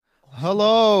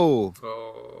Hello,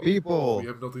 Oh, people. we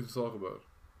have nothing to talk about.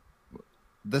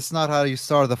 That's not how you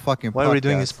start the fucking Why podcast. are we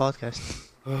doing this podcast?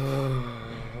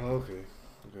 Okay.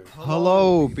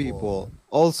 Hello, people.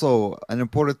 Also, an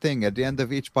important thing at the end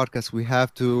of each podcast, we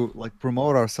have to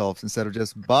promote ourselves instead of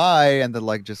just bye and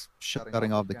then just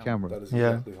shutting off the camera. That is Yeah.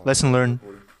 exactly how Lesson I'm learned.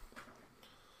 recording.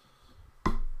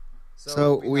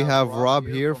 So we have Rob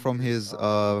here from his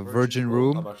virgin I'm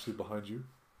room. actually behind you.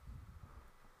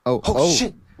 Oh,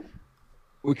 shit!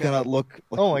 We cannot look.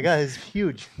 Oh my god, it's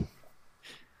huge.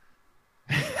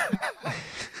 Oh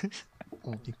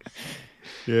my God.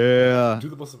 Yeah, Do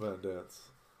the muscle man dance.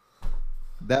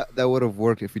 that would have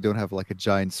worked if you don't have a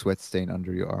giant sweat stain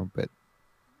under your armpit.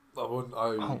 That one,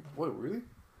 Oh. Wait, really?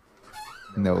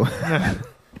 No.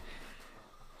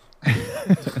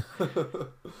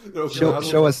 No,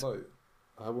 Show us.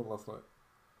 I had one last night.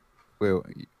 Wait,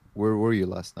 where were you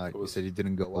last night? You was- said you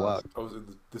didn't go out. I was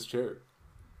in this chair,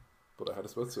 but I had a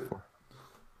sweatsuit.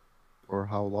 For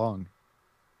how long?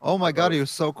 Oh my god, you're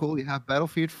so cool. You have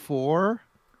Battlefield 4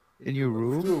 in your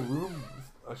room? Do a room.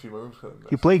 Actually, my room's kind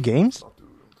of You play games? Not do a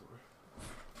room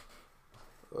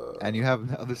tour. And you have on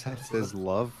the other side says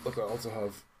love. Look, I also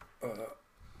have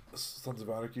Sons of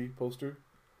Anarchy poster,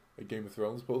 a Game of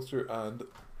Thrones poster, and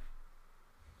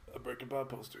a Breaking Bad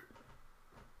poster.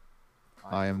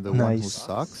 I am the one who Nice.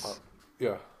 sucks.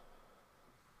 Yeah.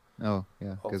 Oh,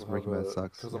 yeah, because Also Breaking have Bad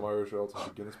sucks. Because I'm Irish, I also have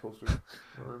a Guinness poster. in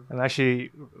my room. I'm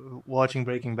actually watching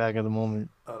Breaking Bad at the moment,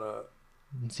 And a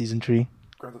in season 3.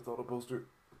 Grand Theft Auto poster.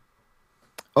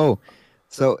 Oh,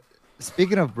 so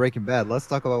speaking of Breaking Bad, let's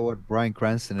talk about what Bryan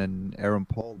Cranston and Aaron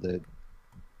Paul did.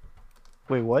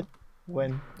 Wait, what?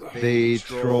 When? They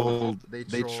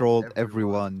trolled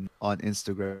everyone on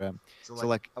Instagram.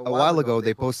 So a while ago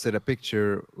they posted a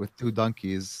picture with two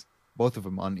donkeys, both of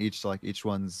them on each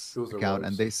one's It was their account, wives.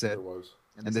 and they said Their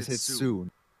wives.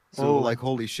 soon. So Oh.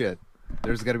 holy shit,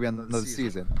 there's gonna be another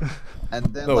season. And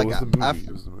then No, it was the movie. after,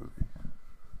 It was the movie.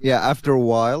 yeah, after a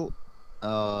while,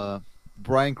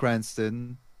 Bryan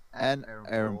Cranston and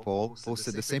Aaron Paul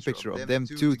posted the same picture of them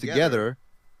two together,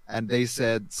 and they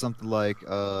said something like,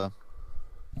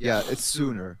 yeah, it's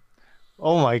sooner.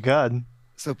 Oh my god.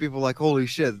 So people were like, holy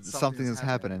shit, something is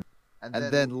happening. And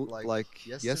then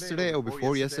yesterday or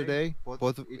before yesterday,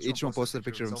 each one posted a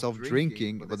picture of himself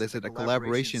drinking, but they said a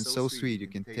collaboration so sweet you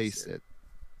can taste it.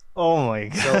 Oh my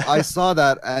god. So I saw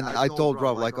that and I told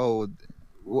Rob oh,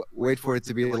 wait for it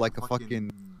to be like a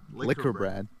fucking liquor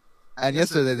brand. And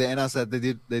yesterday they announced that they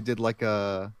did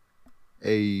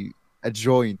a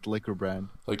joint liquor brand.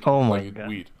 Like, Oh my like God.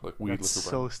 weed. Like weed That's liquor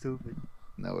so brand. stupid.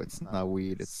 No, it's not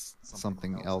weed. It's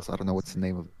something else. I don't know what's the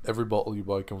name of it. Every bottle you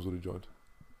buy comes with a joint.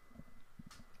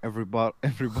 Every bottle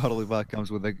you buy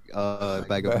comes with a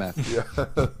bag of meth.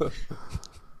 Yeah.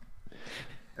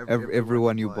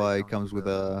 Everyone you buy comes with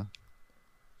a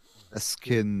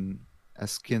skin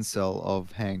cell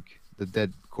of Hank, the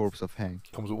dead corpse of Hank,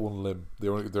 Comes with one limb.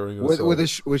 They're only gonna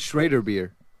sell with Schrader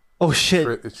beer. Oh shit.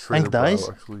 It's Schrader Hank Brow, dies?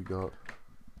 actually. God.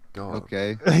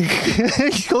 Okay.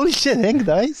 Holy shit, Hank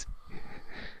dies?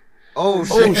 Oh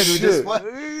Oh, shit! shit.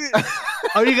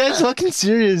 Are you guys fucking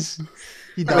serious?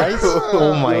 He dies?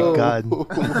 Oh my No. god.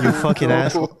 You fucking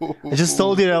asshole. I just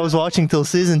told you that I was watching till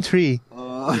season 3.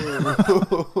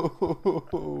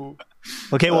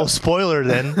 Okay, well, spoiler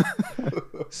then.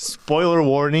 Spoiler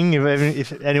warning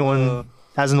if anyone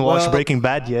hasn't watched well- Breaking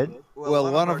Bad yet.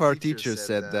 Well, one of our teachers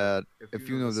said that if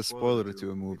you know the spoiler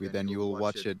to a movie, then you will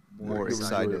watch it more You'll enjoy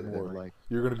excited. it more. Than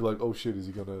You're gonna be like, oh shit, is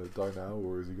he gonna die now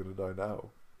or is he gonna die now?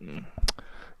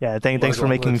 Yeah, thanks Like, for I'm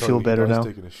making gonna me tell feel you, he better dies now.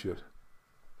 Taking a shit.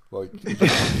 Like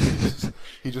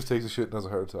he just takes a shit and has a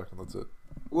heart attack and that's it.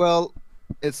 well,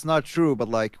 it's not true, but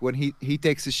when he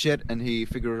takes a shit and he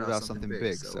figures out something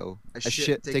big, so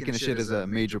taking a shit is a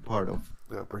major part of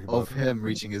Yeah, Breaking Bad. him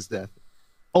reaching his death.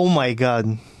 Oh my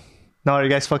god. Now are you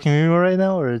guys fucking me right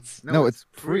now or it's No, it's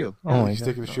for real. Oh my He's god.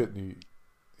 taking a shit and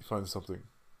he finds something.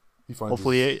 He finds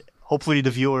Hopefully the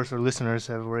viewers or listeners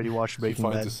have already watched he Breaking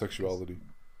finds Bad. his sexuality.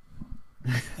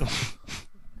 He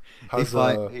has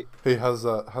fi- he- has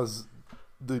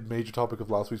the major topic of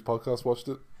last week's podcast watched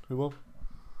it? Who will?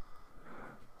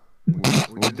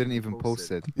 we didn't even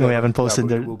post it. No, we haven't posted but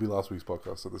there. it will be last week's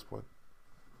podcast at this point.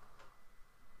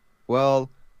 Well,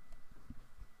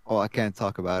 I can't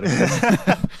talk about it.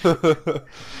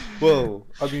 Well,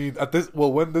 I mean,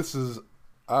 when this is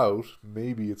out,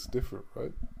 maybe it's different,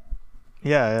 right?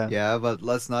 Yeah. Yeah, but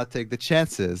let's not take the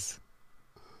chances.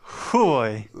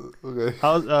 Boy. Okay.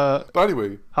 How's But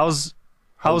anyway, how's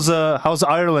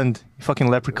Ireland? You fucking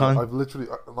leprechaun. I've literally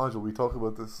Nigel. We talked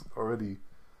about this already.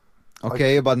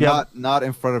 Okay, but Yeah. not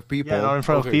in front of people. Yeah, not in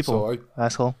front of Okay, people, so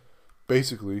asshole.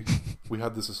 basically, we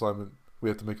had this assignment. We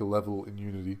had to make a level in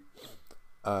Unity,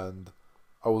 and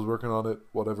I was working on it.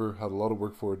 Whatever, had a lot of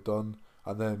work for it done,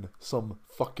 and then some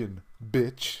fucking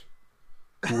bitch,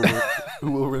 who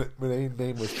will remain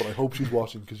nameless, but I hope she's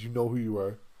watching because you know who you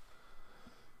are.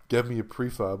 Gave me a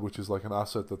prefab, which is like an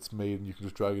asset that's made and you can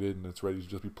just drag it in and it's ready to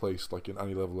just be placed like in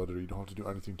any level editor. You don't have to do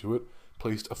anything to it.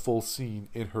 Placed a full scene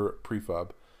in her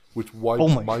prefab, which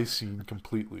wiped my scene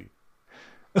completely.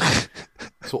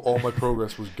 So all my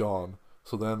progress was gone.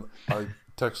 So then I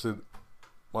texted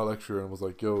my lecturer and was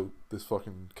like, yo, this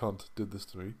fucking cunt did this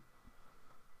to me.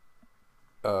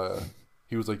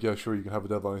 He was like, yeah, sure, you can have a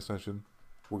deadline extension.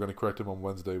 We're going to correct him on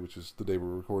Wednesday, which is the day we're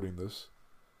recording this.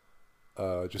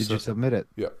 Did you submit it?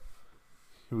 Yeah.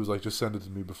 He was like, just send it to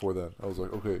me before then. I was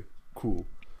like, okay, cool.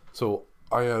 So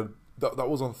I had, that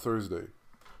was on Thursday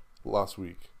last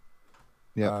week.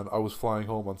 Yeah. And I was flying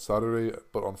home on Saturday,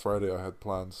 but on Friday I had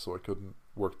plans, so I couldn't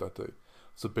work that day.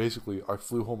 So basically, I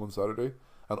flew home on Saturday,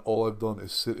 and all I've done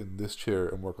is sit in this chair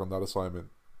and work on that assignment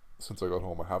since I got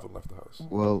home. I haven't left the house.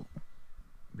 Well,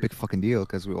 big fucking deal,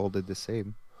 because we all did the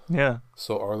same. Yeah.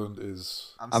 So Ireland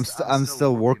is... I'm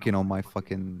still working on my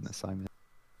fucking assignment.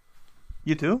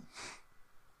 You too?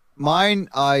 Mine,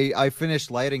 I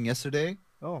finished lighting yesterday.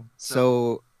 Oh.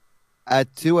 So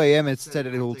at 2 a.m. it said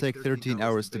it will take 13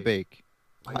 hours to bake.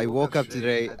 I woke up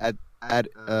today at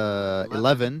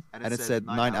 11 and it said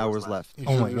 9 hours left. You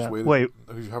Oh should've my just God. waited. Wait.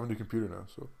 You have a new computer now,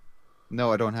 so...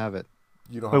 No, I don't have it.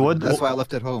 You don't Wait, have what? to- That's why I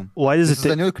left it home. Why does This it is a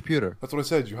take... new computer. That's what I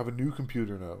said. You have a new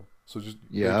computer now. So just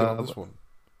make it Yeah, on this but- one.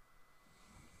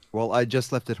 Well, I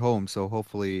just left it home, so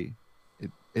hopefully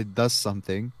it does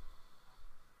something.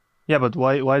 Yeah, but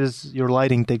why does your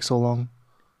lighting take so long?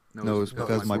 No, it's No,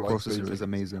 because it's my like processor basic. is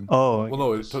amazing. Oh. Well,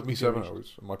 no, it took me 7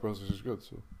 hours. And my processor's good,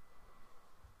 so...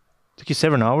 Took you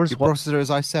 7 hours? Your What? processor is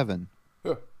i7.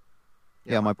 Yeah.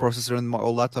 Yeah, my processor in my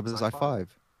old laptop is i5.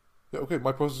 Yeah, okay,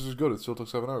 my processor's good. It still took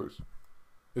 7 hours.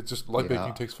 It's just light Yeah.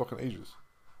 baking takes fucking ages.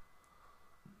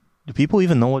 Do people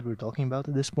even know what we're talking about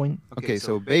at this point? Okay,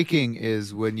 so baking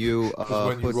is when you Because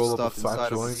when you put roll up stuff a fat inside of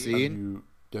the joint scene, and you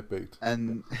get baked.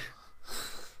 and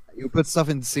you put stuff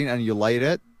in the scene and you light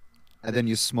it, and then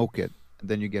you smoke it, and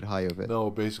then you get high of it.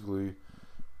 No, basically,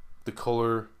 the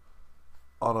color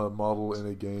on a model in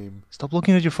a game, Stop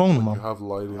looking at your phone, when you mom. have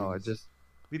lighting... No, I just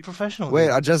Be professional. wait.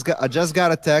 dude. I just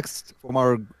got a text from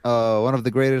our one of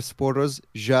the greatest supporters,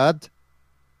 Jad.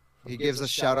 He gives us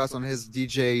shout outs on his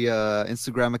DJ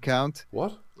Instagram account.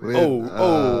 What? With,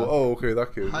 Okay,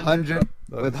 that kid. 100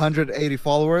 with 180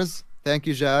 followers. Thank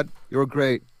you, Jad. You're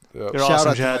great. Yeah. You're Shout awesome,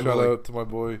 out to Jad. Shout boy. out to my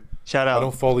boy. Shout out. I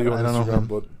don't follow you on I don't know Instagram, him.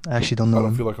 but I actually don't I know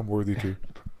don't him. feel like I'm worthy to.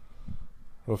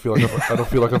 I don't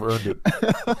feel like I've earned it.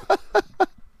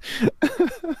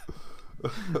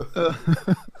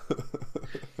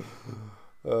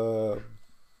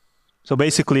 So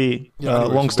basically, Anyway,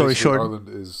 long so story basically short, Ireland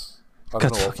is... I God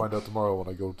don't know, I'll fucking- find out tomorrow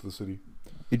when I go to the city.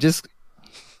 He just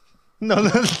no,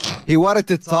 he wanted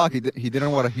to talk. He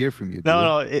didn't want to hear from you. Dude.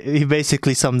 no, he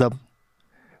basically summed up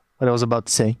what I was about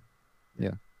to say.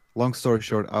 Long story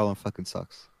short, Ireland fucking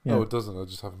sucks. Yeah. No, it doesn't. I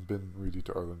just haven't been really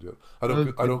to Ireland yet. I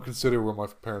Okay. don't consider where my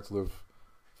parents live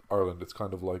Ireland. It's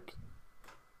kind of like,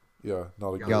 yeah,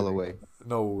 not a Galloway.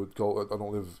 No, I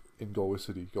don't live in Galway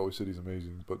City. Galway City's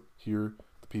amazing, but here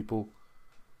the people,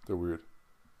 they're weird.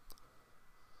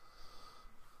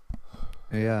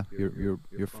 Yeah,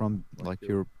 you're from like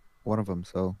you're one of them.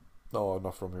 So No, I'm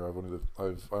not from here. I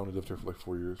only lived here for like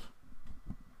 4 years.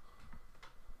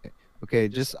 okay,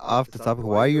 just off the topic,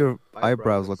 why your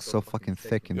eyebrows look so fucking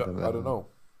thick in Yeah, the I don't know.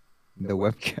 in the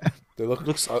webcam? They look.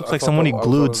 Looks I like thought somebody that I was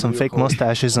glued on a some video fake call.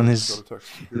 mustaches on I his. got a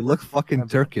text. You look fucking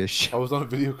Turkish. I was on a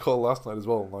video call last night as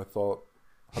well, and I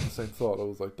had the same thought. I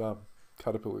was like, damn,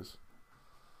 caterpillars.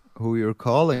 Who you're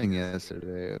calling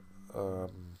yesterday? Um,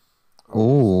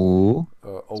 Oh,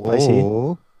 Owen. Spicy.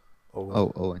 oh, Owen.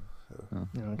 oh, Owen.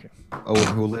 Yeah, okay. Owen,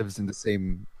 who lives in the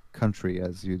same country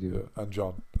as you do, Yeah, and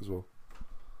John as well.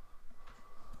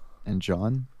 and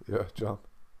John. Yeah, John.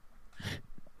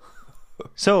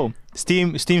 So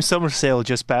Steam Summer Sale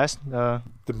just passed. Didn't Or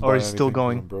buy it's still anything 'cause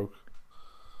going? I'm broke.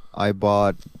 I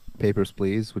bought Papers,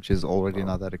 Please, which is already Oh.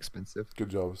 not that expensive, Good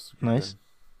job. It's a good Nice. game.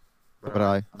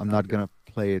 but I'm not gonna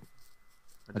play it.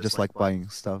 I just like buying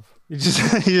stuff. You just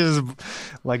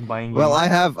like buying. Well,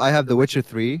 games. I have The Witcher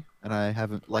 3, and I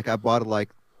haven't I bought it like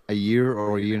a year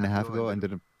or a year and a half ago and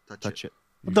didn't touch it.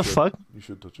 What You the should- fuck? You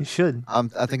should touch You it. should.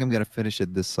 I think I'm gonna finish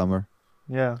it this summer.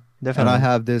 Yeah, And definitely. I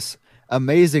have this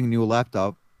amazing new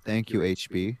laptop. Thank you,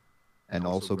 HP, and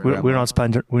also We're Grandma. not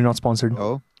sponsored. We're not sponsored.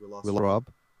 Oh, we love Rob.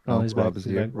 Oh, No, he's Rob back, is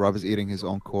he's here. back. Rob is eating his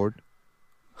own cord.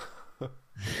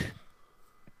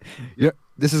 Yeah,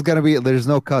 this is gonna be. There's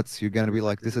no cuts. You're gonna be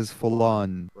like, this is full on.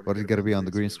 What is gonna be on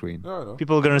the green screen? Yeah, I know.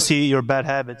 People are gonna see your bad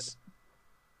habits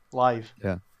live.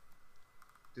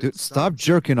 Dude, stop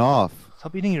jerking off.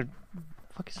 Stop eating your.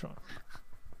 Fuck is wrong?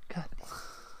 God.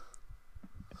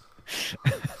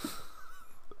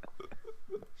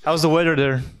 How's the weather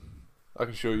there? I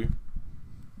can show you.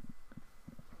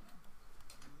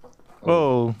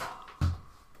 Whoa.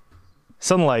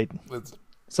 Sunlight. It's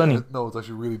Sunny. no, it's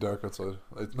actually really dark outside.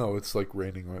 It's like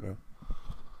raining right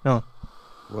now.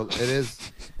 Well, it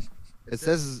is. It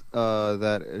says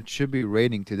that it should be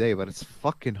raining today, but it's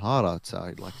fucking hot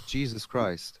outside. Like Jesus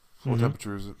Christ. What Mhm.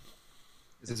 temperature is it?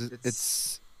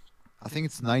 It's. I think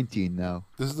it's 19 now.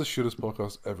 This is the shittest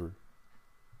podcast ever.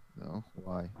 No,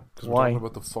 why? Because Why? we're talking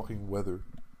about the fucking weather.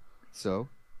 So.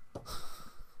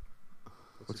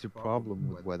 What's your problem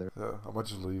with weather? Yeah, I might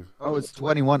just leave. Oh, it's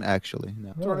 21 actually.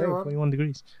 No. Oh, hey, 21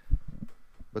 degrees.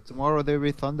 But tomorrow there'll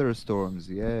be thunderstorms.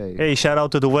 Yay. Hey, shout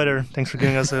out to the weather. Thanks for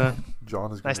giving us a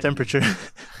John is nice gonna- temperature.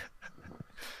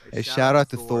 Hey, shout out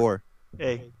to Thor.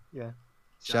 Hey. Yeah.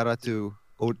 Shout out to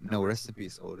Odin. No, rest in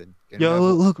peace, Odin. Can you Yo,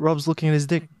 have- look, Rob's looking at his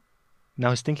dick. Now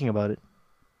he's thinking about it.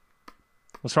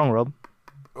 What's wrong, Rob?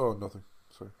 Oh, nothing.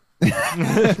 Sorry.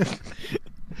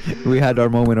 We had our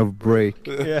moment of break.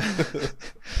 Yeah.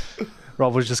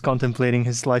 Rob was just contemplating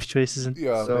his life choices and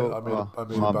Yeah, So, I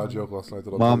made a Mom- bad joke last night.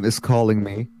 That I'll Mom tell you. is calling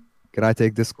me. Can I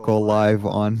take this call live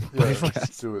on? Yeah,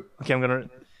 podcast? do it. okay, I'm gonna.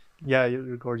 Yeah, you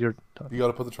record your. You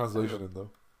gotta put the translation in though.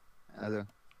 هلا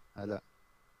هلا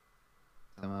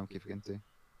تمام كيفك انت؟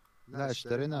 لا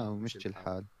اشترينا ومشي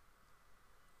الحال.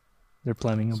 They're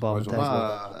planning a bomb Surprise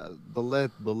attack. ما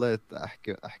ضليت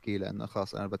احكي لانه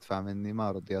خلاص انا بدفع مني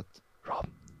ما رضيت.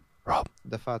 Rob,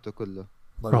 دفعته كله.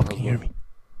 Rob, can you hear me?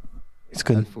 It's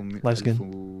good. Life's good.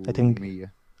 I think-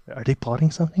 1100. Are they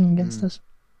plotting something against Mm. us?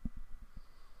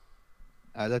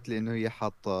 قالت لي انه هي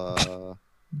حاطه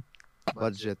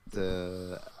بادجت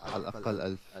على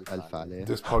الاقل 1000 عليه.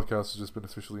 This podcast has just been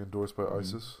officially endorsed by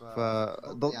ISIS.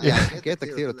 يعني حكيتها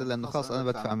كثير قلت لها انه خلاص انا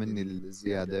بدفع مني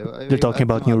الزياده. They're talking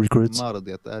about new recruits. ما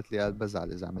رضيت قالت لي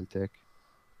بزعل اذا عملت هيك.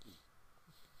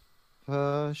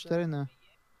 فاشترينا.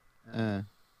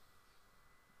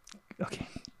 Okay.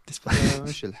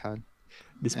 مش الحال.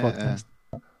 This podcast.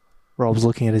 Rob's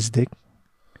looking at his dick.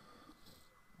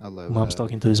 الله Mom's يبارك.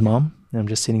 talking to his mom. And I'm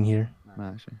just sitting here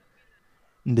ماشي.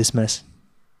 in this mess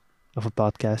of a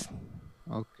podcast.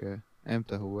 اوكي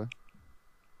امتى هو؟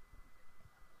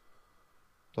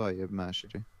 طيب ماشي.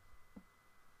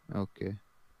 اوكي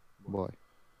باي.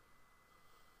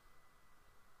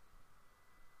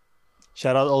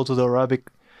 Shout out all to the Arabic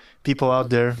people out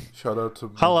there. Shout out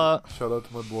to Hala. Shout out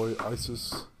to my boy ISIS.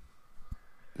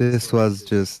 This was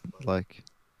just like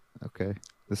okay.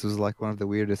 This was like one of the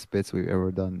weirdest bits we've ever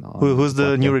done. On Who's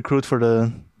the new podcast. recruit for the?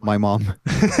 My mom.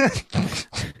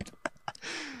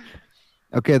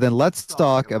 Okay, then let's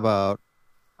talk about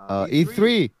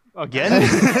E3. Again?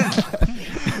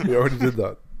 We already did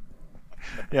that.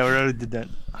 Yeah, we already did that.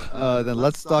 Then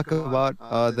let's talk about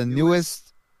the newest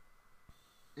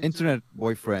internet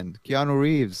boyfriend, Keanu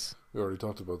Reeves. We already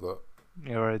talked about that.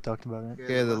 Yeah, we already talked about it.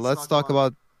 Okay, then let's talk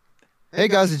about. Hey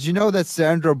guys, did you know that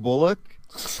Sandra Bullock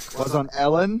was on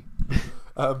Ellen?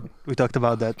 We talked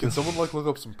about that. Can someone like look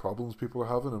up some problems people are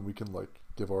having and we can like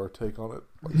give our take on it?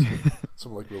 Like,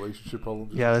 some like relationship problems.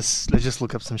 Yeah, let's just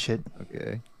look up some shit.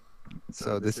 Okay. So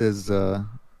this is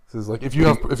This is like if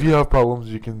you have problems,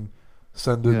 you can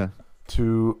send it yeah. to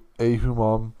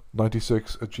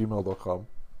ahumam96@gmail.com.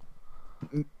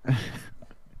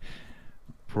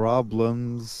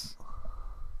 Problems.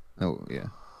 Oh yeah.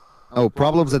 Oh,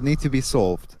 problems that need to be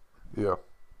solved. Yeah.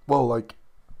 Well, like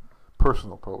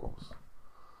personal problems.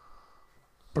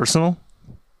 Personal?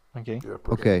 Okay. Yeah.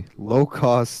 Personal. Okay, low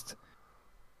cost,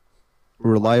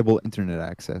 reliable internet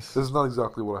access This is not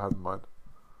exactly what I had in mind.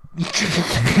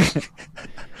 I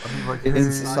mean, like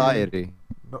in society.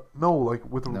 No, like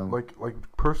with No. like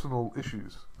personal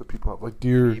issues that people have, like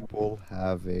dear People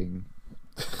having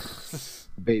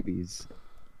babies.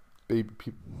 baby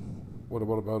people. What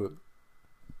about it?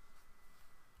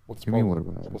 What's What do you mean? What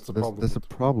about What's it? the problem? That's a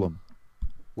problem.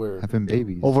 Where? Having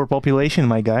babies. Overpopulation,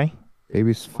 my guy.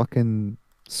 Babies fucking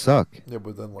suck. Yeah,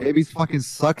 but then like Babies fucking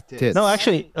suck tits. No,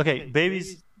 actually, okay.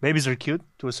 Babies are cute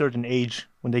to a certain age.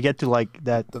 When they get to like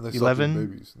that then they stop being 11,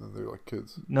 babies and then they're like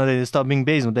kids. no, they stop being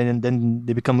babies. But then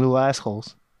they become little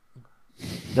assholes.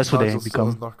 That's what they Nigel still become.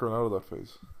 has not grown out of that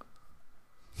phase.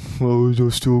 Oh, they're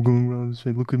still going around and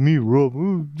saying, "Look at me, Rob.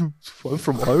 I'm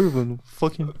from Ireland.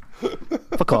 Fucking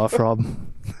fuck off, Rob."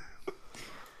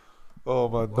 Oh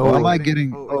man, Oh, no am one, I getting?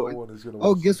 no Oh, one is gonna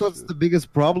oh, watch guess this what's shit. the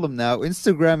biggest problem now?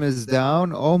 Instagram is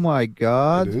down. Oh my It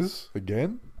god. is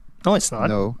again. No, it's not.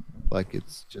 No, like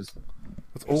it's just.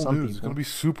 That's For old some news. It's people. gonna be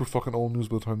super fucking old news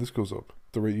by the time this goes up.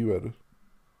 The rate you edit.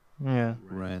 Yeah.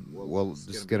 Ran. Well, this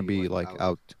is gonna be like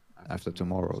out after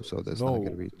tomorrow, so there's not No,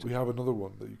 gonna be. we have another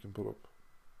one that you can put up.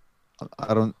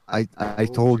 I don't. I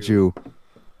told you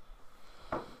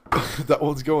That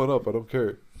one's going up. I don't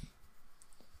care.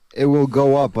 it will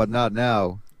go up, but not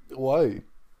now. Why?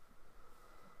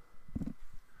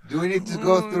 Do we need to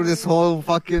go through this whole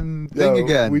fucking thing Yeah,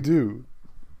 again? we do.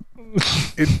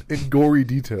 In gory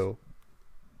detail.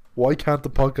 Why can't the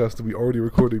podcast that we already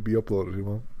recorded be uploaded, you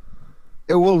know?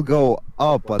 It will go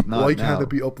up, but not Why now. can't it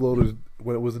be uploaded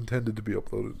when it was intended to be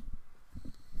uploaded?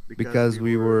 Because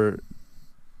we were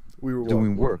We were what?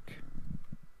 doing work.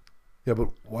 Yeah, but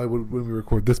why would when we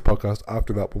record this podcast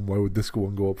after that one? Why would this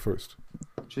one go up first?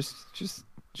 Just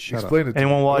shut Explain it. to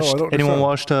Anyone me. watched? No, I don't Anyone understand.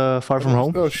 watched Far I From don't-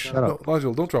 Home? No, Shut no, up.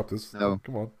 Nigel, don't drop this. No.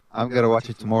 Come on. up. I'm gonna watch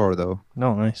it tomorrow though.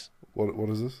 No, nice. What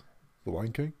is this? The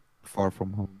Lion King? Far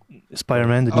from home.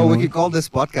 Spider-Man. The Oh, new we movie. could call this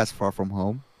podcast "Far from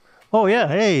Home." Oh yeah.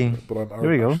 Hey. But I'm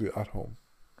There we go. actually at home.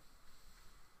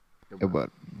 Yeah, but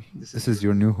this is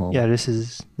your new home. Yeah. This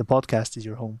is the podcast. Is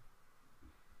your home.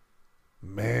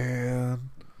 Man.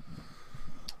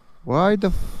 Why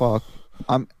the fuck?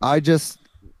 I just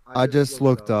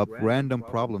looked up random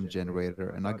problem generator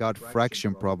and I got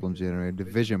fraction problem generator,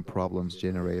 division problems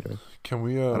generator. Can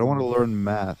we I don't want to learn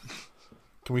math.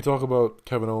 Can we talk about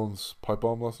Kevin Owens' pipe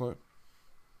bomb last night?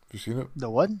 Have you seen it? The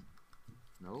what?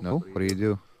 No? What do you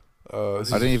do? This I is-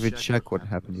 didn't even check what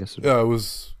happened yesterday. Yeah, it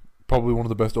was probably one of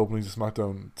the best openings of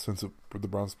SmackDown since the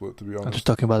brand split, to be I'm honest. just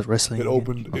talking about wrestling. It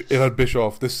opened. It had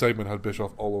Bischoff. This segment had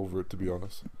Bischoff all over it. To be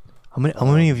honest, How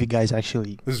many of you guys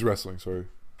actually this is wrestling. Sorry,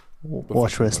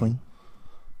 watch wrestling?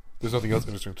 there's nothing else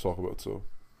interesting to talk about. So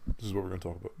this is what we're going to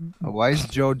talk about. Why is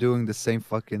Joe doing the same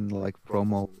fucking like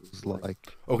promos like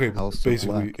Okay, House of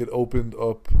basically, Black? it opened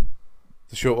up.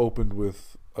 The show opened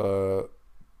with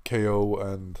KO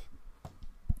and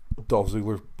Dolph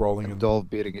Ziggler brawling in Dolph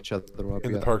beating each other up?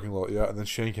 in the Yeah. parking lot, yeah, and then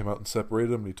Shane came out and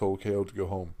separated him and he told KO to go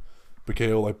home. But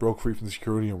KO like broke free from the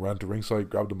security and ran to ringside,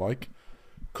 grabbed a mic,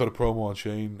 cut a promo on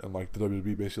Shane and like the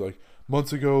WWE basically like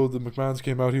months ago the McMahons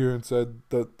came out here and said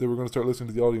that they were gonna start listening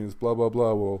to the audience, blah blah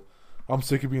blah. Well, I'm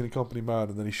sick of being a company man,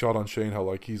 and then he shot on Shane how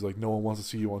like he's like no one wants to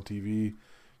see you on TV.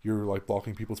 You're like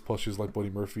blocking people's pushes like Buddy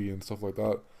Murphy and stuff like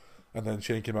that. And then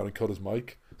Shane came out and cut his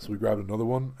mic, so we grabbed another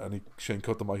one, and Shane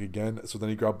cut the mic again. So then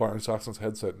he grabbed Byron Saxton's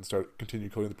headset and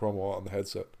continued cutting the promo on the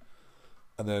headset.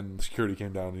 And then security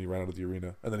came down and he ran out of the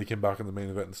arena. And then he came back in the main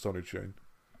event and stunned Shane.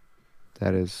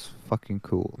 That is fucking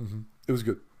cool. It was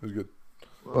good. It was good.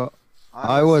 Well,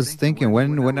 I was thinking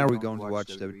when are we going to watch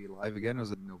WWE live again?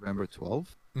 Was it November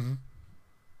 12th? Mm-hmm.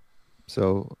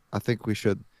 So I think we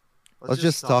should. Let's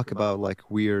just talk about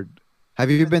like weird. Have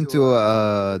you been to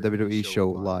a WWE show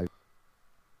live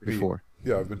before?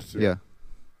 Yeah, I've been to two. Yeah.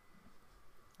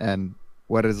 And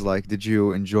what is like? Did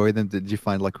you enjoy them? Did you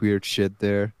find like weird shit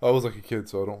there? I was like a kid,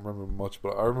 so I don't remember much,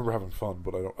 but I remember having fun.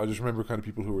 But I just remember kind of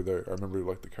people who were there. I remember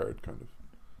like the card kind of.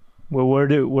 Where were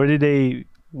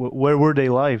they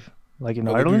live? Like in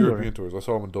No, they do Ireland? European tours. I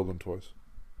saw them in Dublin twice.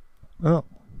 Oh,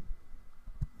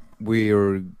 We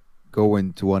were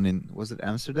going to one in, was it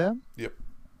Amsterdam? Yep.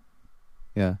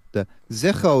 Yeah, the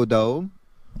Ziggo Dome.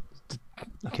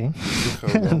 okay.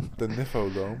 The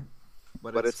Nifo Dome.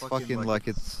 But it's fucking like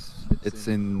it's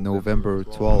in November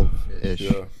 12th-ish.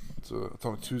 Yeah, it's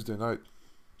on a Tuesday night.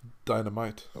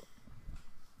 Dynamite.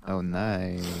 Oh,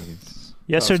 nice.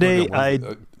 Yesterday, No, it's gonna be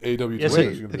on Wednesday. AEW Yes, is wait,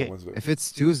 actually going to be okay. on Wednesday. If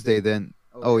it's Tuesday, then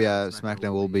oh yeah,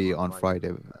 SmackDown will be on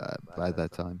Friday by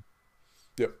that time.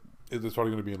 It's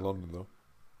probably going to be in London though.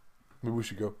 Maybe we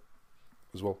should go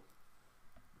as well.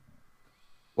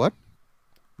 What?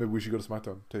 Maybe we should go to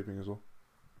SmackDown taping as well.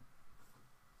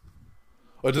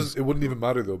 It wouldn't even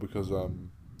matter though because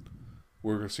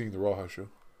we're seeing the Raw House show.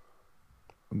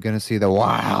 I'm gonna see the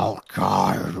wild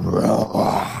card.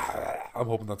 I'm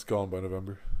hoping that's gone by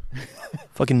November.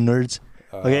 fucking nerds.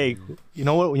 Okay, Um, you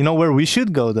know what? You know where we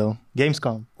should go though?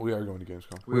 Gamescom. we are going to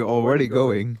Gamescom. We're already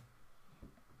going.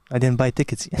 I didn't buy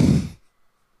tickets yet.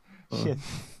 Shit.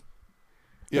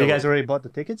 Yeah, you guys already bought the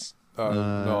tickets?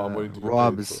 no, I'm waiting to get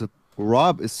Rob paid, is but-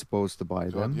 Rob is supposed to buy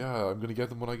God, them. yeah, I'm gonna get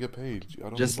them when I get paid. I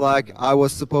don't Just need like them. I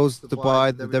was supposed to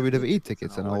buy the WWE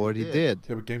tickets and I already did.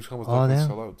 Yeah, but Gamescom was Oh, not going to damn.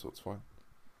 sell out, so it's fine.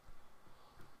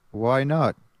 Why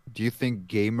not? Do you think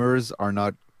gamers are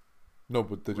not No,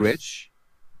 but they just rich?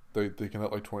 they can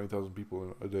let like 20,000 people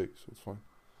in a day, so it's fine.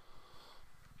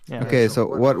 Yeah. Okay, so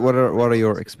what are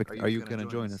your expectations? Are you gonna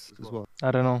join us as well?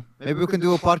 I don't know. Maybe we can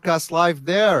do a podcast live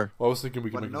there. Well, I was thinking we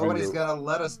can But make a nobody's video. gonna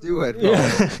let us do it. Yeah. I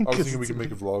was thinking we can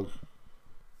make a vlog. You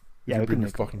Yeah, can we bring can your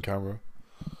make fucking camera.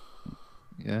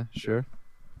 Yeah, sure.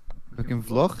 We can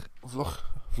vlog.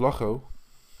 Vloggo.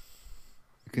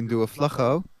 We can do a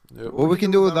vloggo. Yeah. What we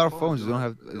can do with our phones. We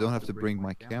don't have to bring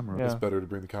my camera. Yeah. It's better to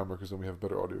bring the camera because then we have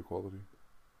better audio quality.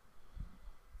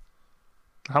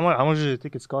 How much did the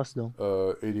tickets cost though?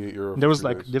 €88. There was for 2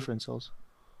 like days. difference also.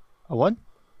 A what?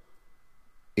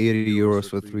 80 euros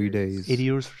for 3 days. 80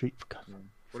 euros for free. God.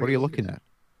 What are you looking at?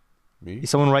 Me? Is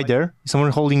someone right there? Is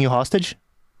someone holding you hostage?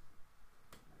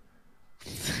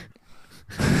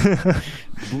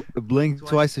 Blink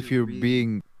twice if you're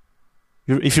being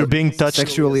If you're being touched.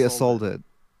 sexually assaulted.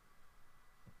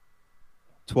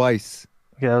 Twice.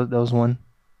 Okay, that was one.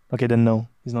 Okay, then no,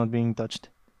 he's not being touched.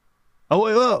 Oh,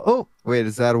 wait, oh. Wait,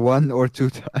 is that 1 or 2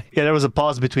 times? Yeah, there was a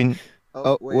pause between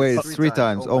Oh, wait, it's 3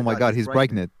 times. Oh my god, he's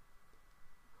pregnant.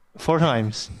 4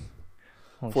 times.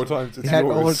 Oh, 4 times. He, It's had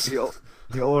yours.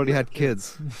 he already had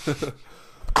kids.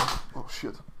 Oh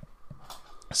shit.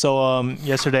 So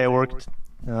yesterday I worked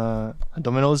at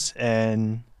Domino's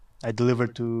and I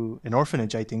delivered to an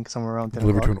orphanage. I think somewhere around 10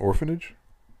 Delivered to o'clock. an orphanage?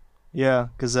 Yeah,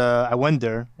 because I went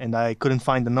there and I couldn't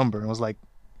find the number. I was like,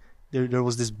 there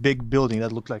was this big building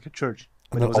that looked like a church,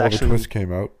 but And it then was Oliver actually. Twist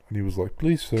came out and he was like,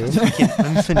 "Please, sir." Okay,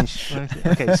 let me finish.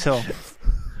 Okay, so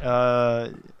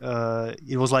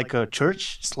it was like a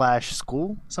church /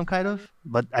 school, some kind of.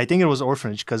 But I think it was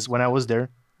orphanage because when I was there,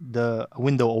 the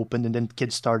window opened and then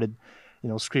kids started,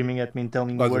 screaming at me and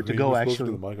telling me Nigel, where can to you go. move closer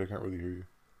Actually, to the mic? I can't really hear you.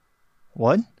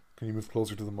 what? Can you move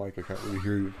closer to the mic? I can't really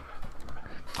hear you.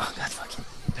 Oh, God, fucking.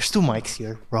 There's 2 mics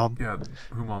here, Rob. Yeah,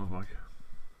 who mom's mic?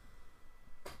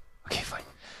 Okay, fine.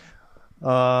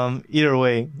 Either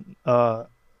way, Why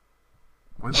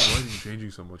is the lighting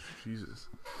changing so much? Jesus.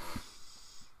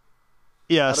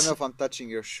 yes. I don't know if I'm touching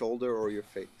your shoulder or your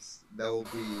face. That will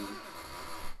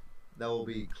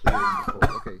be clear in the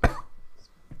call. Okay.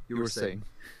 You were saying.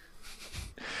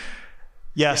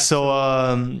 Yeah, so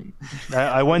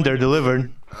I went there,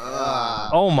 delivered.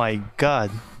 Oh my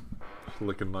God.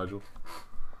 Licking Nigel.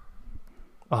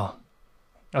 Oh.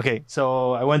 Okay,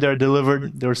 so I went there,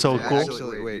 delivered. They were so Yeah, cool.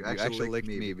 Actually, wait, you actually licked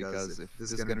me because if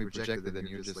this is gonna be projected, then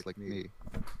you're just like me.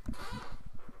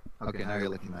 Okay, now you're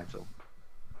licking Nigel.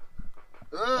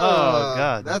 Oh,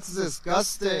 God. That's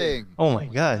disgusting. Oh my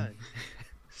God.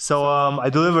 So I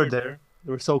delivered there.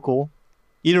 They were so cool.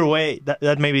 Either way,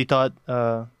 that made me thought,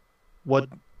 what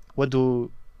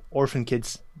do orphan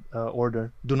kids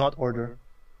order? Do not order.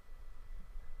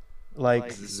 Like,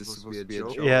 Is this supposed to be a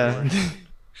joke? yeah,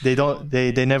 they don't.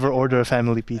 They never order a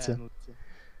family pizza.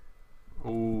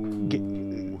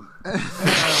 Ooh.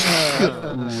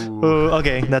 Oh,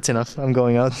 okay, that's enough. I'm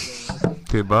going out.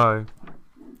 Okay, bye.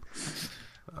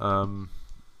 How long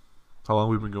have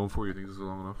we been going for? You think this is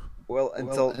long enough? Well,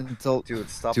 until Dude,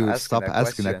 stop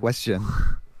asking that question.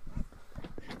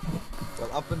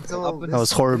 Well, up until That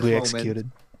was horribly this moment-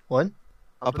 executed. What?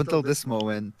 Up until this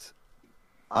moment,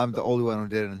 I'm the only one who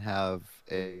didn't have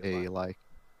a like,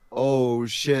 oh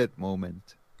shit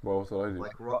moment. Well, what did I do?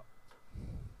 Like,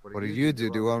 what did you do?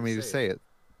 Do you want me to say it?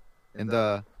 In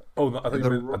the Oh, no, I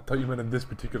the thought you meant in this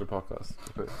particular podcast.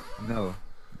 Okay. no.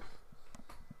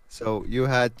 So you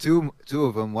had two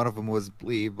of them. One of them was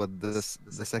Bleed, but the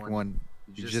second one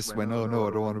you just went, oh no,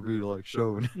 I don't want to be like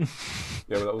shown. Yeah,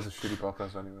 but that was a shitty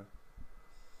podcast anyway.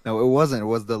 No, it wasn't. It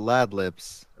was the Lad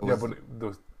Lips. It Yeah,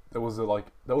 was- but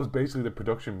that was basically the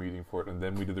production meeting for it, and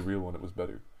then we did the real one. It was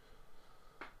better.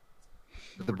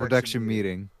 the production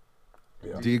meeting.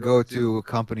 Yeah. Do you go to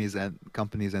companies and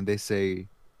they say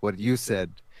what you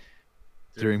said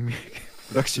during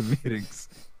production meetings?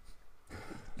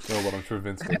 No, but I'm sure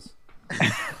Vince does.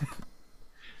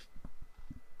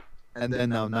 And then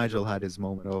now Nigel had his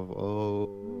moment of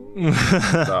oh.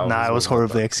 Nah, it was was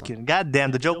horribly bad. executed. God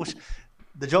damn, the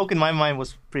joke in my mind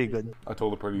was pretty good. I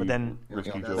told a pretty But then-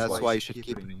 risky Yeah, joke. that's last- why you should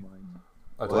keep it in mind.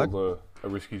 I What? told a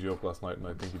risky joke last night, and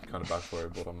I think it kind of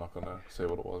backfired. But I'm not gonna say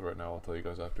what it was right now. I'll tell you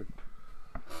guys after.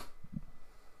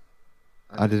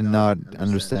 I did not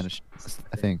understand it.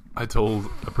 I think. I told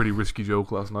a pretty risky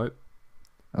joke last night,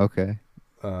 Okay.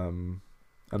 and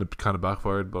it kind of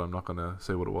backfired. But I'm not gonna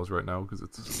say what it was right now because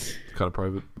it's kind of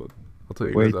private. But I'll tell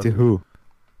you Wait, guys to after. who?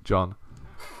 John.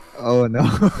 Oh no.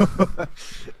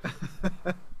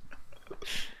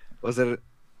 Was it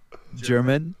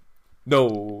German?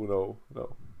 No.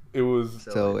 It was.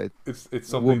 So it It's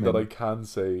something that woman. I can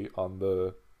say on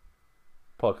the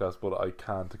podcast, but I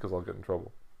can't because I'll get in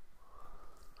trouble.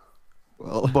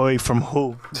 well Boy, from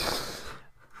who?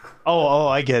 Oh,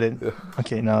 I get it. Yeah.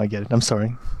 Okay, now I get it. I'm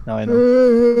sorry. Now I know.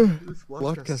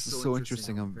 Podcast is so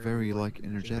interesting. I'm very like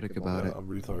energetic about it. I'm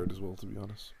really tired as well, to be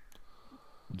honest.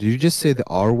 Did you just say the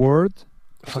R word?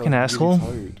 Fucking I'm asshole.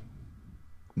 Really tired.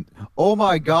 Oh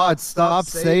my God! Stop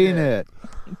saying it.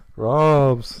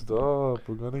 Rob, stop.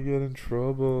 We're gonna get in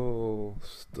trouble.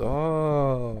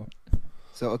 Stop.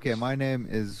 So okay, my name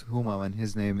is Huma and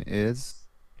his name is.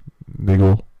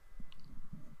 Niggle.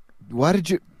 Why did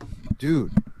you,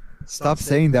 dude? Stop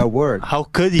saying that word. How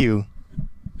could you?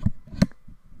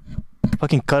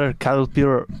 Fucking cutter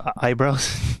caterpillar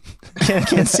eyebrows.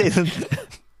 can't say them.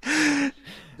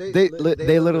 They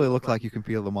literally look like you can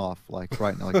peel them off, like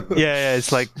right now. Like, Yeah,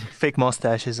 it's like fake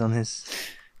mustaches on his.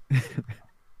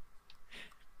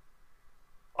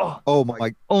 oh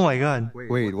my! Oh my god.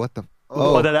 Wait, what the?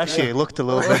 Oh, that actually looked a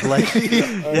little bit like.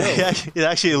 Yeah, it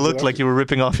actually looked like you were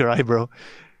ripping off your eyebrow.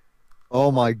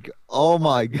 Oh my! Oh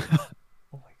my God!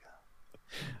 Oh my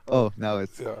god. Oh, now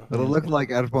it's. Yeah. But it looked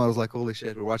like everyone was like, "Holy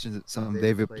shit, we're watching some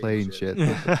David Blaine shit."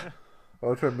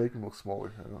 I'll try and make him look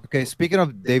smaller. I know. Okay, speaking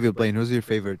of David Blaine, who's your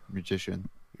favorite magician?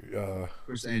 I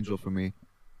Chris Angel for me.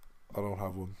 don't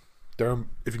have one. Darren,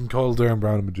 if you can call Darren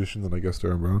Brown a magician, then I guess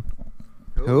Darren Brown.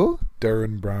 Who?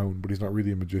 Darren Brown, but he's not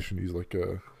really a magician. He's like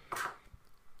a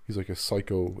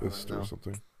psychoist or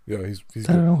something. Yeah, he's I don't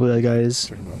good. know who that guy is.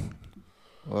 Check him out.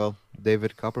 Well,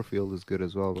 David Copperfield is good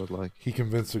as well, but like. He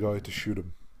convinced a guy to shoot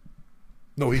him.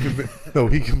 No, he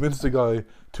convinced a guy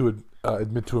to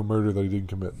admit to a murder that he didn't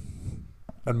commit,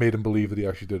 and made him believe that he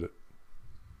actually did it.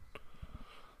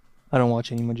 I don't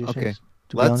watch any magicians. Okay,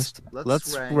 to be honest.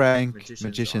 let's rank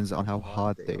magicians on how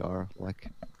hot they are. Like,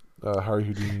 Harry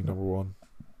Houdini #1.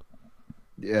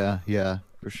 yeah,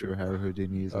 for sure. Harry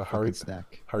Houdini is a Harry- fucking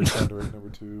snack. Harry Sandberg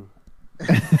 #2.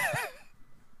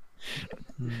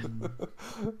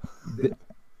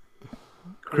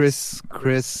 Chris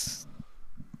Chris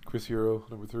Hero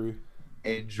 #3.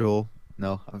 Angel.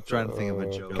 No, I'm trying to think of a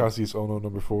joke. Cassius Ono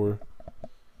 #4.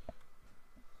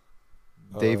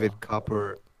 David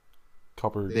Copper.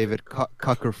 Copper. David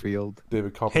Cockerfield.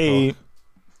 David Copper. Hey.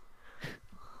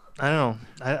 I don't know.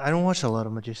 I don't watch a lot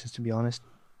of magicians, to be honest.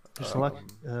 There's a lot.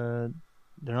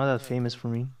 They're not that famous for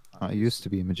me. I used to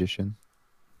be a magician,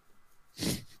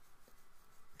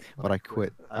 but I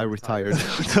quit. I retired.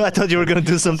 I thought you were gonna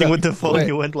do something with the phone. Wait.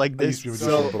 You went like I used this. to be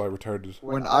a magician, So- but I retired it.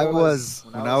 When I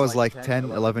was like 10,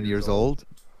 11 years old,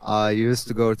 I used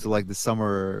to go to like the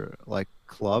summer like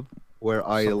club where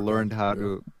I Summer learned camp, how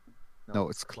yeah. to. No,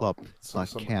 it's club. It's not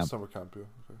camp. Summer camp, yeah.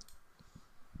 Okay.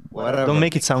 Whatever. Don't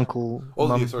make it sound cool. Oh,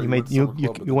 Mom. yeah, sorry, you went made to you summer you,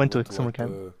 club, but you then went to a to, summer like,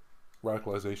 camp. the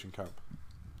radicalization camp.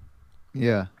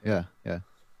 Yeah.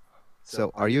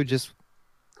 So, are you just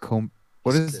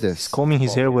What is this? Combing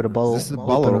his hair with a bottle. This is a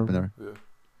bottle opener. Yeah.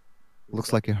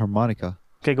 Looks like a harmonica.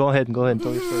 Okay, go ahead. Tell your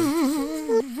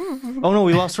story. Oh no,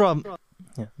 we lost Rob.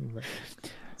 Yeah.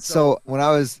 So when I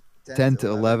was 10 to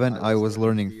 11, I was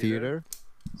learning theater,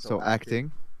 so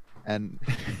acting, and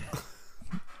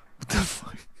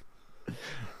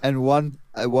and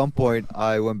at one point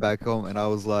I went back home and I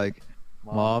was like,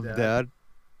 "Mom, Dad,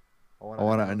 I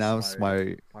want to announce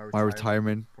my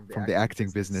retirement from the acting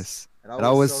business." And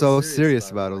I was so serious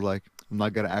about it. I was like, "I'm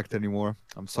not gonna act anymore.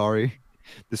 I'm sorry.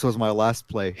 This was my last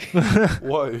play."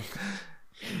 Why?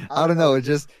 I don't know. It's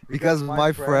just because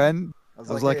my friend.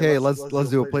 I was like, "Hey, let's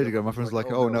do a play together." My friend's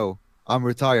like, "Oh no, I'm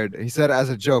retired." He said it as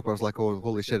a joke. I was like, "Oh,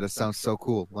 holy shit, that sounds so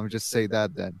cool. Let me just say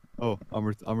that then." Oh,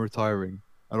 I'm retiring.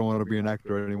 I don't want to be an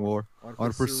actor anymore. I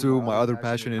want to pursue my other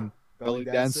passion in belly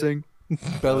dancing.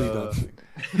 Belly dancing.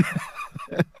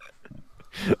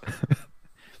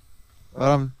 But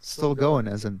I'm still going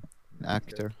as an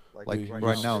actor. Like Yeah,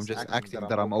 right now, I'm just acting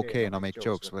that I'm okay and I make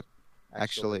jokes. But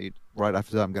actually, right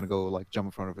after that, I'm gonna go like jump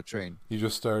in front of a train. You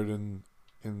just starred in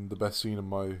the best scene in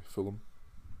my film,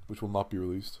 which will not be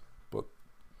released, but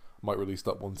might release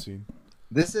that one scene.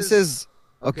 This is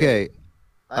okay.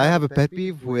 I have a pet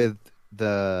peeve with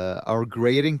our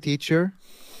grading teacher.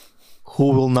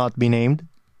 Who will not be named?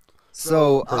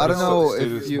 So I don't know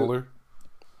Status if you. Muller.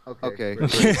 Okay,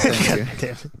 great, thank you.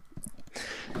 Damn it.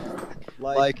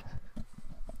 Like,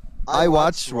 I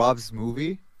watched Rob's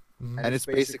movie, Mhm. and it's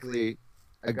basically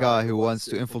a guy who wants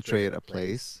to infiltrate a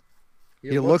place.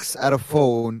 He looks at a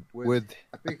phone with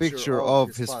a picture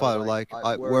of his father, like,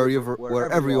 wherever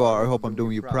you are, I hope I'm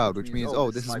doing you proud, which means,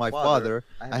 oh, this is my father,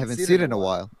 I haven't seen it in a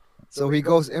while. So he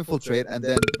goes infiltrate, and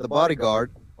then the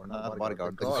bodyguard, or not the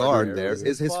bodyguard, the guard there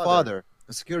is his father.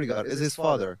 The security guard is his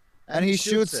father. And he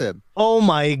shoots him. Oh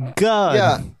my god.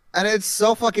 Yeah, and it's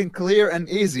so fucking clear and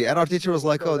easy. And our teacher was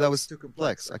like, "Oh, that was too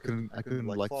complex. I couldn't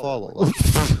like follow."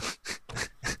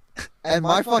 And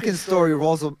my fucking story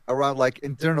revolves around like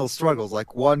internal struggles,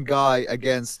 like one guy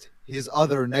against his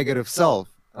other negative self.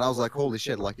 And I was like, holy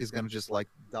shit, like he's gonna just like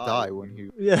die when he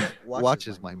Yeah.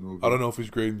 watches my movie. I don't know if he's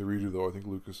grading the reader though. I think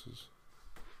Lucas is.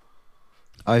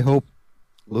 I hope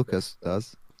Lucas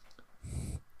does.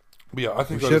 But yeah, I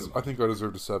think We I, should- I think I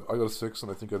deserved a 7. I got a 6,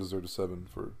 and I think I deserved a 7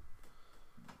 for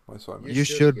my assignment. You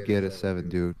should get a 7,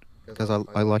 dude, because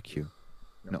I like you.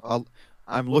 No,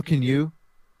 I'm looking you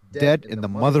dead in the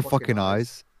motherfucking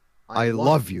eyes. I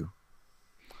love you.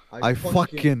 I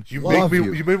fucking You love make me.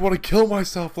 you. You made me want to kill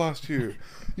myself last year.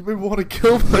 You made me want to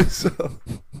kill myself.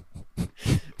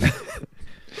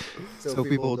 So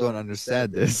people don't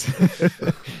understand this.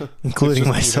 Including It's just,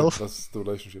 myself. That's the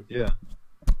relationship. Yeah.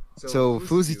 So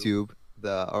FuzzyTube,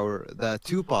 the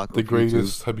Tupac The of YouTube.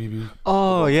 greatest Habibi.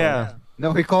 Oh yeah.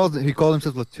 No, he called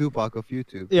himself the Tupac of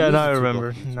YouTube. Yeah, is now I the Tupac remember.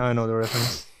 of YouTube. Now I know the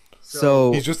reference.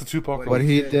 So He's just the Tupac what of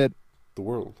he did, the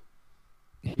world.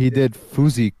 he did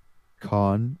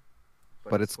FuzzyCon,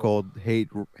 but it's called Hate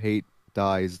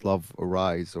Dies, Love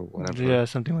Arise, or whatever. Yeah,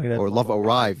 something like that. Or Love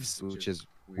Arrives, which is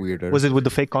weirder. Was it with the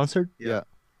fake concert? Yeah.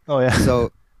 Oh yeah.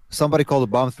 So somebody called a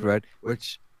bomb threat,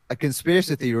 which a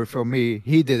conspiracy theory from me.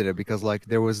 He did it because like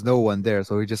there was no one there,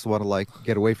 so he just wanted to like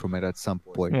get away from it at some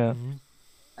point. Yeah.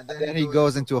 And then he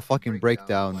goes into a fucking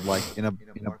breakdown, like in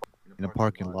a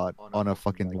parking lot on a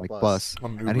fucking like bus,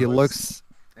 On and he Uber. looks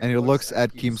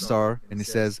at Keemstar and he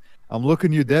says, "I'm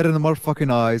looking you dead in the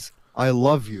motherfucking eyes. I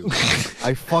love you.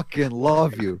 I fucking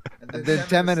love you." And then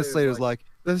 10 minutes later, it's like,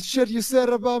 "The shit you said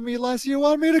about me last year, you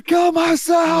want me to kill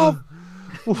myself?"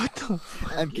 What the?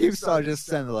 And Keemstar just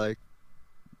sent like,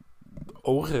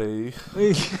 Okay.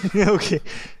 Okay.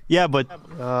 Yeah, but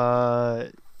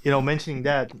mentioning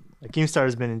that, Keemstar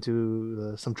has been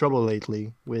into some trouble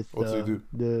lately with What's he do?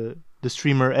 the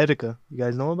streamer Etika. You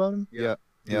guys know about him? yeah.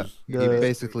 Yeah, he The-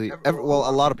 basically. Well,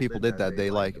 a lot of people did that. They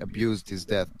like abused his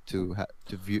death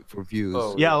for views.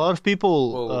 Oh, Yeah, a lot of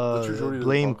people Well, the True Jordy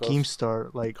blame podcast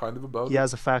Keemstar. Like Kind of about he it,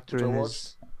 has a factor which I in watched.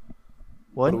 his. but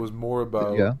What? it was more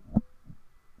about. Yeah.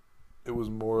 It was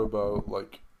more about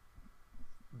like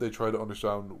they tried to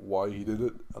understand why he did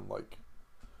it, and like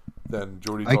then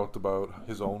Jordy I- talked about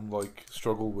his own like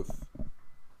struggle with,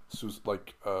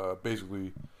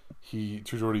 basically,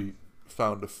 True Jordy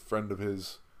found a friend of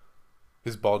his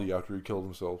body after he killed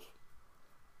himself,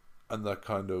 and that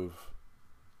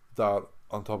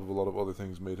on top of a lot of other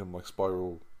things made him like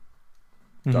spiral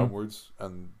Mhm. downwards,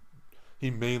 and he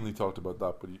mainly talked about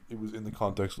that, but it was in the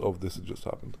context of this had just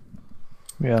happened.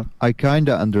 Yeah. I kind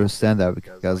of understand that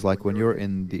because, like, when you're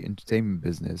in the entertainment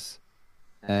business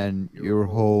and your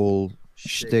whole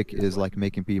shtick is like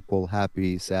making people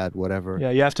happy, sad, whatever.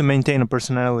 Yeah, you have to maintain a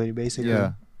personality, basically.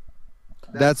 Yeah.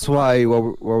 That's why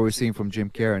what we're seeing from Jim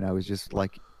Carrey now is just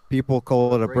like people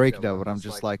call it a breakdown, but I'm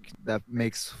just like, that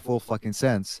makes full fucking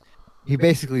sense. He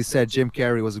basically said Jim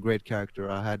Carrey was a great character.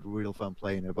 I had real fun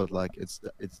playing it, but like it's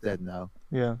dead now.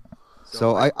 Yeah.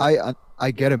 So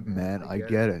I get it, man. I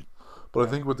get it. But I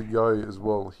think with the guy as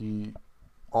well, he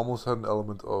almost had an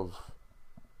element of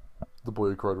the boy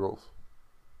who cried wolf.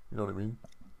 You know what I mean?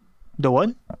 The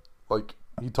what? Like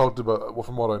he talked about, well,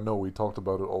 from what I know, he talked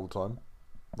about it all the time,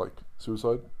 like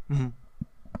suicide Hmm.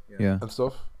 Yeah. and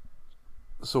stuff.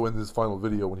 So in this final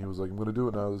video, when he was like, "I'm gonna do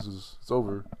it now. It's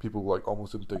over," people like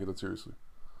almost didn't take it that seriously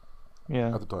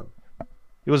Yeah. at the time.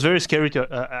 It was very scary to.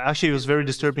 Actually, it was very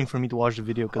disturbing for me to watch the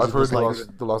video because I've it heard was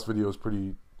the like. last video is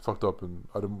pretty fucked up, and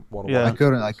I didn't want to. Yeah. I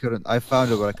couldn't. I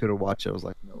found it, but I couldn't watch it. I was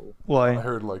like, no, I Why?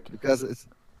 heard like because it's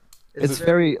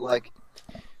very like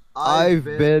I've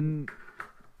been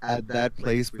at that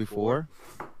place before,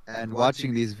 and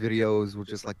watching these videos will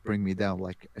just like bring me down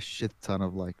like a shit ton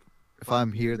of like. If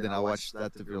I'm here, then I watch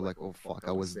that to feel like, oh fuck,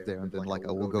 I was there, and then like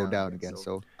I will go down again.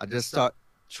 So I just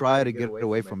try to get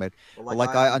away from it. But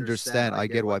like I understand, I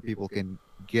get why people can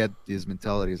get these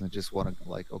mentalities and just want to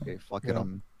like, okay, fuck it, Yeah.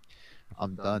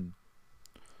 I'm done.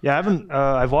 Yeah, I haven't.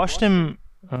 I've watched him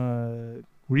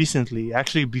recently,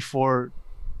 actually before,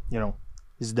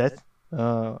 his death.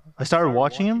 I started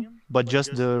watching him, but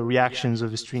just the reactions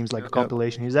of his streams, like a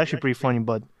compilation. He's actually pretty funny,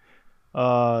 but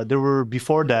there were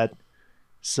before that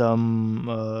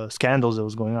some scandals that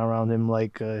was going on around him,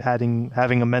 like having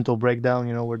a mental breakdown.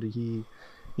 Where he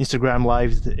Instagram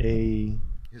lived a.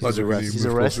 His arrest. His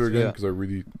arrest, again yeah. because I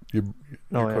really you're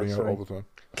Oh, yeah, cutting out sorry. all the time.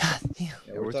 God damn.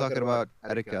 Yeah, we're talking about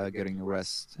Etika getting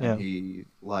arrested, and Yeah. he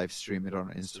live streamed it on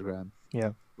Instagram.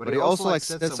 Yeah. But he also like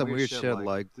said some weird shit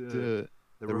like the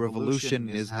revolution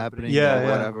is happening Yeah, or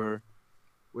yeah. whatever,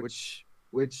 which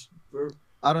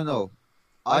I don't know.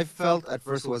 I felt at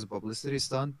first it was a publicity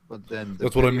stunt, but then the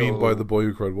That's what I mean by video- the boy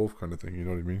who cried wolf kind of thing. You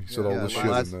know what I mean? He said all yeah, this shit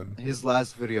last- and then. his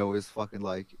last video is fucking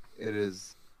like it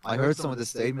is. I heard some of the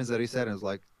statements that he said, and it was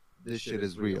like, this shit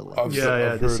is real. Like, I've,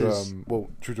 Yeah, I've this heard. is- Well,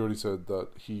 True Jordy said that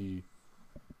he,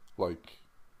 like,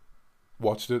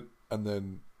 watched it and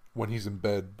then when he's in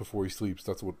bed before he sleeps,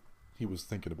 that's what he was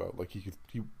thinking about. Like he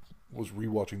was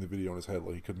rewatching the video in his head,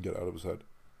 like he couldn't get it out of his head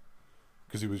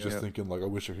because he was just Yeah. thinking like, I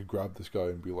wish I could grab this guy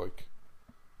and be like,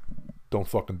 don't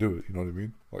fucking do it. You know what I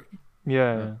mean? Like,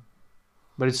 Yeah.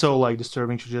 But it's so like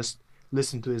disturbing to just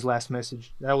listen to his last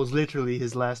message. That was literally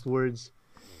his last words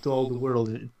to all the world.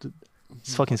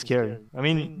 It's fucking scary. I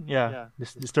mean, yeah,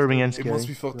 disturbing and it scary. must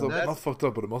be fucked up. That's- Not fucked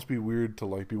up, but it must be weird to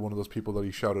like be one of those people that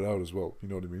he shouted out as well. You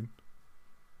know what I mean?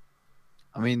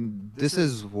 I mean, this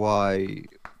is why.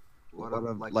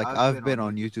 Like I've been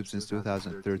on YouTube since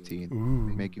 2013, Ooh.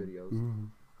 making videos, Ooh.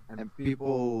 and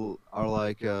people are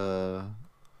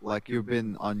like you've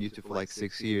been on YouTube for like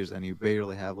 6 years and you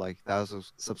barely have like thousands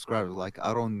of subscribers. Like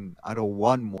I don't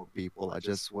want more people. I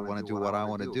just want to do what I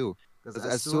want to do. Because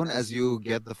as soon as you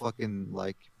get the fucking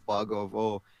like bug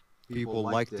of people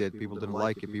liked it, people didn't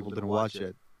like it, people didn't watch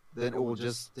it, then it will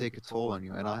just take a toll on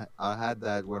you. And I had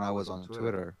that when I was on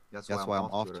Twitter. That's why I'm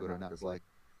off Twitter now. It's like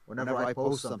whenever I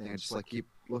post something, I just like keep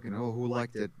looking. Oh, who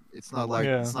liked it? It's not like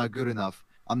Yeah. it's not good enough.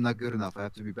 I'm not good enough. I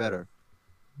have to be better.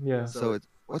 Yeah. So it's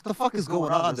what the fuck is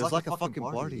going on? There's like a fucking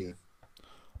party here.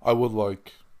 I would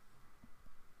like.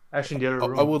 Actually, in the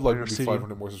other room. I would like in our maybe studio.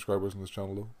 500 more subscribers on this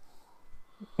channel though.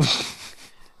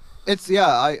 It's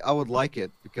I would like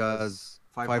it because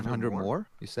 500 more.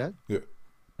 You said? Yeah.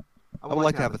 I would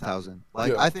like to have 1,000.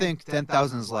 Like Yeah. I think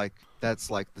 10,000 is like that's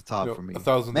like the top You know, for me.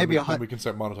 1,000. Maybe then a hun- we can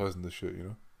start monetizing this shit. You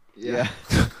know. Yeah.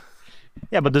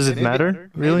 Yeah, but does it Maybe-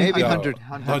 matter? Really? maybe- Yeah, 100,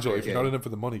 Nigel, if you're not okay. in it for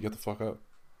the money, get the fuck out.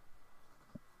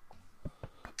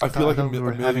 I feel like thought we were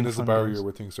a million having is a fun, barrier guys.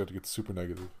 where things start to get super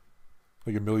negative.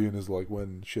 Like 1 million is like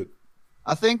when shit.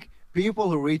 I think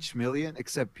people who reach million,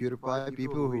 except PewDiePie,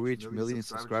 people who reach million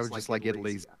subscribers just like get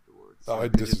lazy. I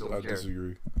They just don't I care.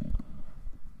 disagree.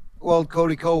 Well,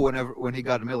 Cody Ko, when he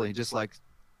got a million, just like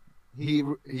he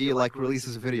like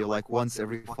releases a video like once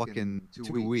every fucking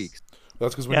 2 weeks.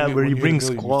 That's because when Yeah, you, where when he you brings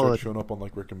hit 1 million, you quality. start showing up on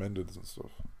like recommendeds and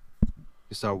stuff.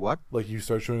 You start what? Like you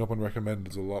start showing up on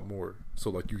recommendeds a lot more.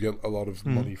 So like you get a lot of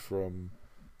money from.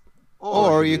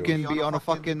 Or you videos. can be on a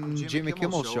fucking Jimmy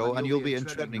Kimmel show and you'll be in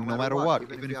trending no matter what,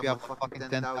 even if you have fucking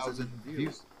 10,000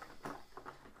 views.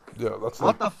 Yeah, that's What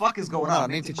like the fuck is going on?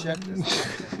 I need to check this.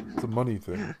 it's a money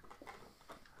thing.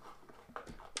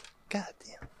 God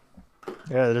damn.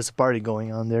 Yeah, there's a party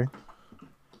going on there.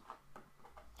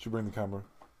 Should bring the camera.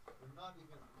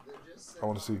 I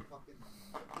wanna see.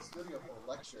 Studio for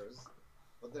lectures,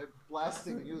 but they're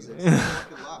blasting music. It's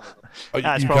fucking loud.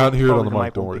 Ah, it's You probably- can't hear it on probably the mic.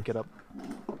 won't Don't worry. pick it up.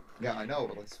 Yeah, I know,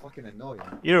 but it's fucking annoying.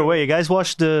 Either way, you guys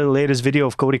watched the latest video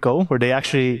of Cody Ko where they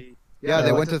actually Yeah,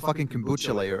 they went to the fucking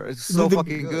kombucha layer. It's so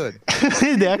fucking good.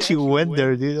 they actually went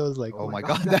there, dude. I was like, Oh my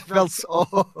god, that felt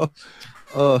so.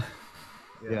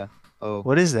 Yeah. Oh,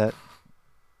 what is that?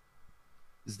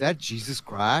 is that Jesus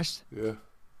Christ? Yeah,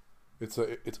 it's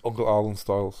Uncle Alan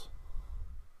Styles.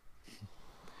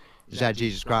 Is that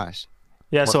Jesus Christ?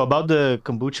 Yeah, so about the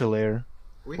kombucha layer.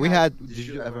 We had. Did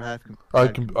you ever have? I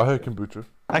had kombucha.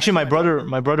 Actually, my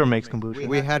brother makes kombucha.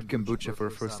 We had kombucha for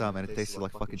the first time, and it tasted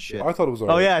like fucking shit. I thought it was Oh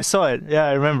alright. yeah, I saw it. Yeah,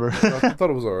 I remember. I thought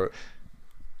it was alright.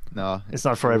 No, It's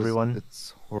not for it was- everyone.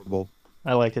 It's horrible.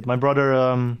 I liked it. My brother,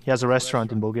 he has a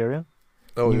restaurant in Bulgaria.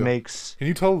 Oh He yeah. makes. Can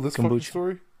you tell this fucking kombucha.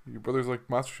 story? Your brother's like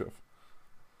MasterChef.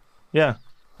 Yeah.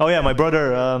 Oh yeah, my brother.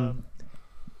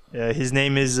 His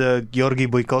name is Georgi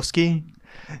Boykovsky.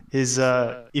 His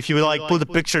if you like put a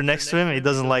picture next to him, he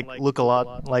doesn't like look a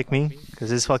lot like me because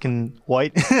he's fucking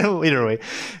white. Either way,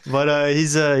 but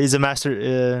he's a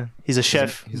master. He's a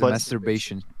chef. He's a but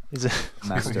masturbation he's a, He's a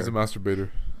master. masturbator.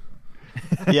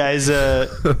 yeah, he's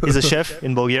a chef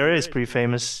in Bulgaria. He's pretty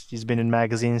famous. He's been in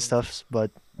magazine and stuff.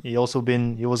 But he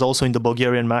was also in the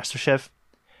Bulgarian MasterChef,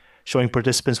 showing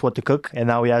participants what to cook. And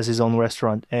now he has his own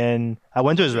restaurant. And I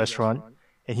went to his restaurant,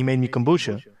 and he made me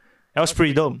kombucha. That was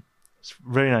pretty dope. It's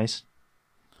very nice.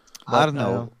 I don't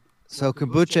know. So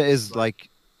kombucha is like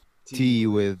tea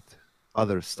with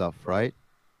other stuff, right?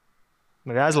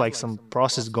 But it has like some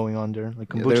process going on there.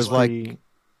 Like Yeah, kombucha there's is like pretty.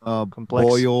 Complex.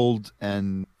 Boiled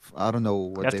and I don't know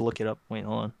You what have they. to look it up. Wait,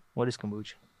 hold on. What is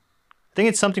kombucha? I think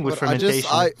it's something with But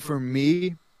fermentation. for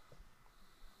me,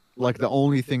 like the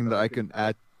only thing that I can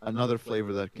add, another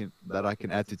flavor that I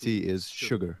can add to tea is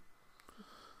sugar.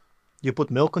 You put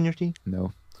milk on your tea?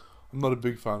 No, I'm not a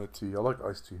big fan of tea. I like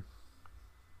iced tea.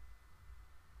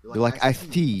 you like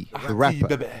iced tea, the Iced tea, rapper.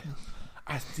 baby.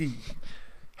 Iced tea.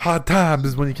 Hard times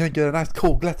is when you can't get a nice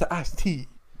cold glass of iced tea.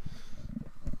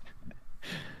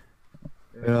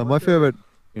 My favorite.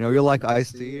 You like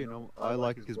Ice T. I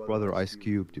like his brother Ice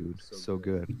Cube, dude. So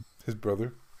good. His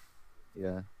brother.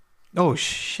 Yeah. Oh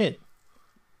shit.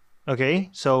 Okay,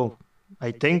 so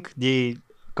I think the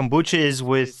kombucha is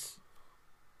with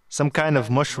some kind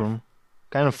of mushroom,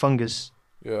 kind of fungus,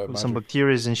 Yeah, with some magic.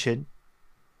 bacteria and shit.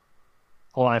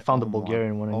 Oh, I found the Oh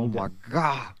Bulgarian one. I Oh need my that.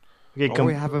 god.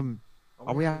 Okay,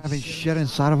 Are we having shit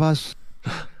inside of us?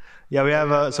 yeah, we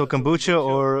have so kombucha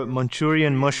or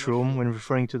Manchurian mushroom when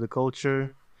referring to the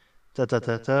culture. Ta ta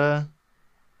ta ta.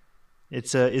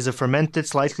 It's a fermented,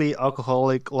 slightly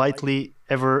alcoholic, lightly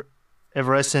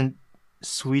effervescent,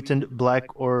 sweetened black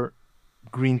or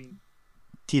green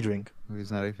tea drink.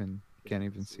 He's not even can't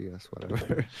even see us.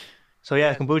 Whatever. So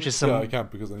yeah, kombucha is Yeah, I some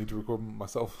can't because I need to record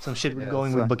myself. shit Yeah,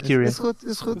 going it's with fine. bacteria. It's good.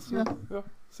 It's good. Yeah. Yeah,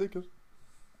 zeker.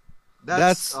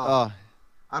 That's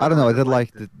I don't know. I did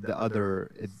like the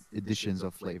other additions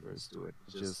of flavors to it.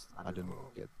 It's just I didn't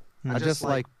get. I just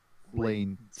like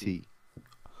plain tea.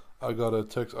 I got a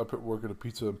text. I work at a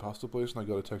pizza and pasta place, and I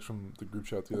got a text from the group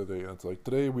chat the other day, and it's like,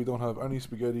 today we don't have any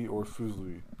spaghetti or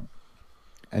fusilli.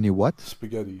 Any what?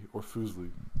 Spaghetti or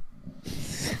fusilli.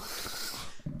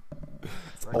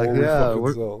 Like, All we yeah, fucking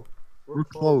we're- sell. We're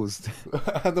closed.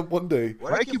 And then one day,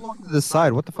 Why do I keep walking to the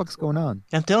side? What the fuck's going on?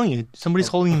 I'm telling you, somebody's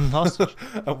holding him hostage.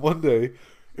 and one day,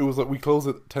 it was like we closed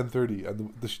at 10:30,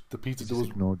 and the pizza Just was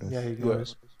ignore this. Yeah, he yeah.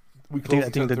 ignores. We I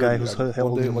closed think the at guy 10:30, who's and one day,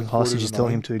 holding him like, hostage quarter is to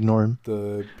telling him 9, to ignore him.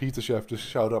 The pizza chef just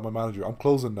shouted at my manager, "I'm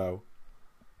closing now.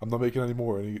 I'm not making any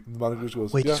more." And the manager just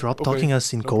goes, Wait, yeah, is Rob okay, talking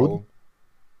us in no code? problem."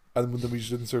 And then we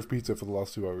just didn't serve pizza for the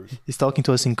last 2 hours. He's talking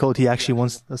to us in code. He actually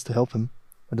wants us to help him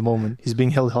at the moment. He's being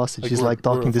held hostage. He's we're- like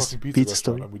we're a talking this fucking pizza restaurant,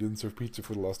 story. and we didn't serve pizza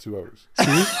for the last 2 hours.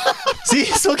 See? See,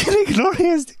 he's fucking ignoring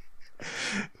us.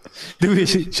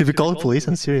 Dude, should we call the police?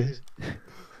 I'm serious.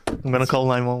 I'm gonna call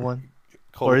 911.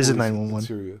 Call Or the is it police in 911?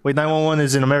 Syria. Wait, 911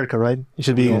 is in America, right? It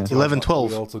should be Yeah.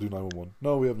 1112. We also do 911.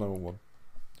 No, we have 911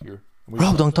 here. And we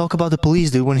Rob, don't talk about the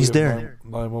police, dude, when we he's have there.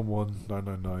 911,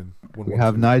 999. We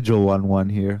have Nigel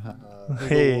 1-1 here.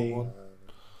 Hey.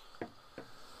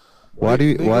 Why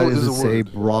Nigel does is it a say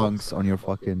word. Bronx on your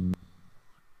fucking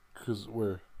Because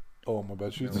where? Oh, my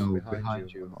bed sheets. no,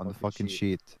 behind you on the fucking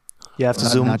sheet? You have to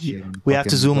Not- zoom. not sheet, We have to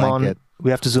fucking zoom on. blanket.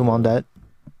 We have to zoom on that.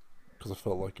 Because I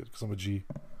felt like it. Because I'm a G.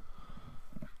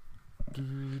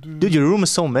 Dude, your room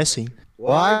is so messy.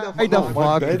 Why the My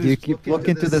fuck bed do you is keep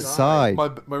looking to the side? My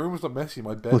room is not messy.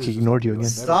 My bed Look, is he just ignored you fucking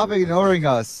again. unmanageable. Stop ignoring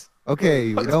us.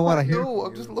 Okay, we don't want to hear. No,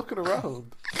 I'm just looking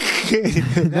around.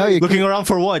 No, you Looking around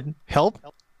for what? Help?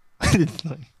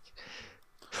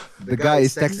 The guy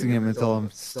is texting him and tell him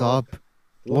stop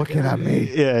looking at me.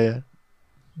 Yeah.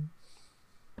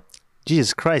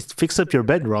 Jesus Christ, fix up your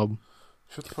bed, Rob.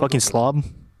 Shut the Fucking up. slob.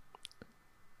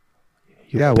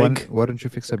 You Yeah, pig. why don't you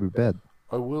fix up your bed?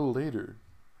 I will later.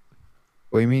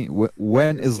 What do you mean?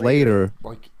 When is later?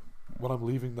 Like, when I'm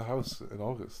leaving the house in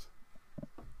August.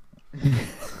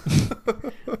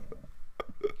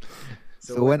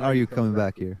 So when are you coming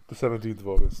back here? The 17th of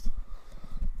August.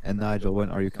 And Nigel, when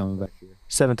are you coming back here?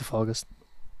 7th of August.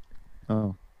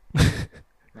 Oh,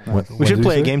 We should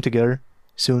play a game together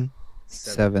soon.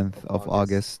 7th of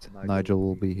August. Nigel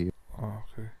will be here. Oh,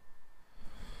 okay.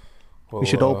 We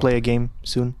should all play a game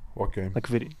soon, What game? like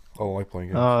video. I don't like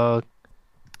playing games.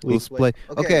 Let's play.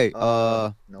 Okay.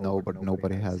 No, but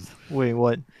nobody has. Wait,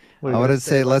 what? Wait, I would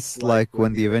say let's like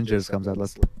when the Avengers comes out,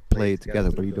 let's play it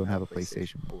together. But you don't have a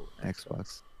PlayStation, or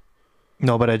Xbox.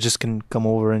 No, but I just can come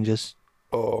over and just.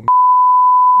 Oh,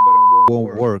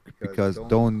 Won't work because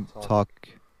don't talk.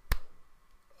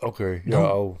 okay. Yeah,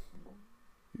 No.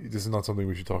 This is not something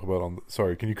we should talk about on.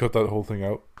 Sorry, can you cut that whole thing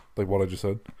out? Like what I just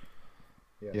said?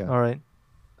 Yeah. All right.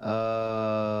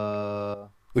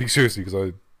 Like seriously, because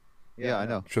I Yeah, I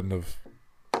know. shouldn't have.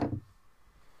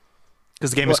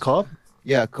 Because the game is co-op.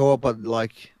 Yeah, co-op, but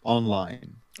like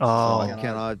online. So Oh, I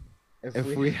cannot.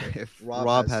 If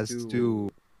Rob has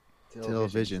two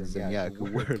televisions, then yeah, it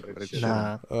could work. But it shouldn't.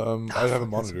 nah. I have a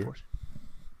monitor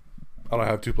and I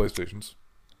have 2 PlayStations.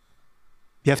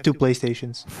 You have 2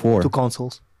 PlayStations, 4. 2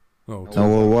 consoles. No, No,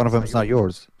 well, one of them's not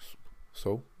yours.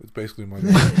 so it's basically my.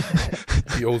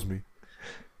 He owes me.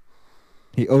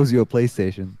 He owes you a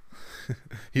PlayStation.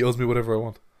 He owes me whatever I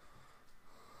want.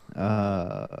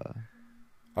 Uh,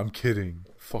 I'm kidding.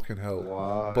 Fucking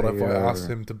hell. But if I asked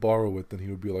him to borrow it, then he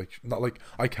would be like, not like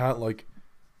I can't like,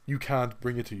 you can't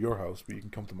bring it to your house, but you can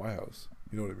come to my house.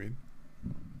 You know what I mean?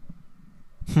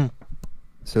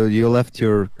 So you left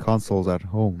your consoles at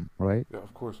home, right? Yeah,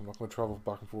 of course. I'm not going to travel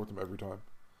back and forth them every time.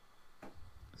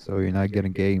 So you're not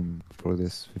getting game for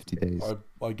this 50 days.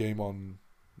 I game on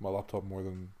my laptop more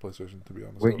than PlayStation, to be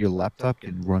honest. Wait, your laptop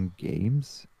can run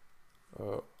games?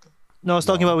 No, I was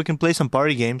talking No. about we can play some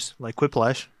party games like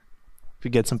Quiplash. If we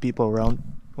get some people around,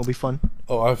 it'll be fun.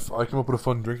 Oh, I came up with a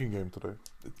fun drinking game today.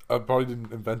 I probably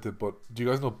didn't invent it, but do you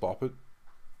guys know Bop It?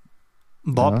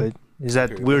 Bop No. It. Is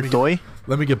that Okay, weird let me- toy?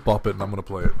 Let me get Bop It and I'm gonna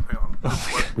play it. Hang on.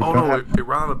 Oh no, it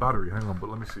ran out of battery. Hang on, but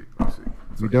let me see.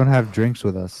 We don't have drinks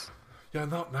with us. Yeah,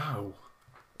 not now.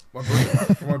 My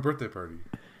birthday, for my birthday party.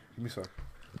 Give me a sec.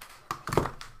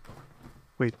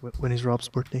 Wait, when is Rob's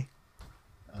birthday?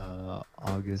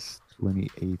 August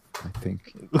 28th, I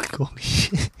think. Holy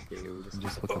shit.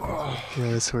 Just look up. Yeah,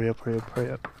 let's hurry up.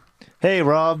 Hey,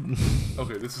 Rob.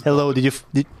 Okay, this is. Hello. Bop It.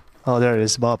 Did you? Oh, there it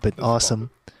is. Bop It. This is Bop Awesome.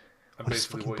 It. And What is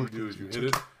basically, fucking what you do is you hit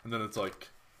it, and then it's like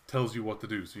tells you what to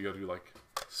do. So you gotta do like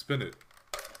spin it,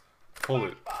 pull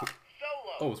it.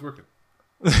 Oh, it's working.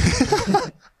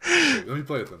 Okay, let me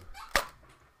play it then.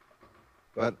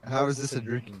 But how is this a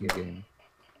drinking game?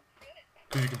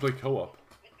 Because you can play co-op.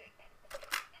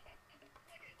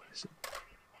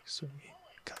 Sorry.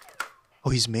 God. Oh,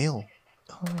 he's male.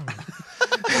 Oh.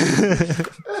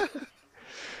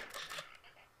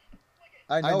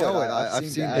 I know it. I've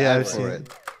seen the Yeah, ad I've for seen it.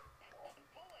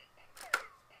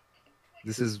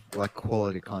 This is like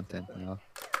quality content now.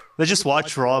 Let's just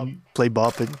watch Rob play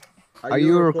Bop It. Are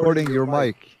you recording your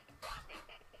mic?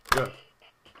 Yeah.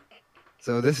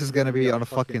 So this is gonna be on a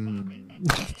fucking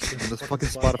this fucking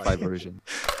Spotify version.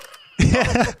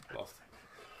 Lost.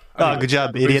 Oh, good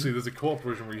job, idiot. Basically, there's a co-op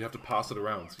version where you have to pass it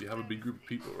around. So you have a big group of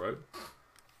people, right?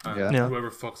 And Yeah. Yeah.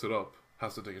 whoever fucks it up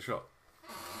has to take a shot.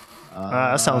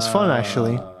 That sounds fun,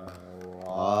 actually.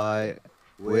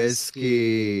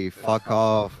 Whiskey. Fuck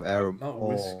off, Aaron. Not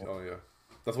whiskey. Oh yeah,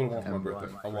 that's what I want for my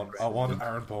birthday. I want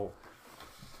Aaron Paul.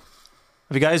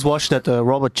 Have you guys watched that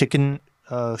Robot Chicken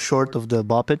short of the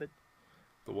Bop It?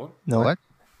 The what? No. What?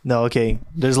 No. Okay.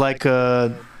 There's like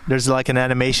an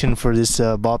animation for this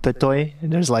Bop It toy,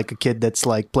 and there's like a kid that's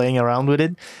like playing around with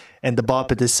it, and the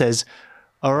Bop It it says,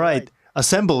 "All right,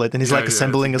 assemble it," and he's Yeah, like yeah,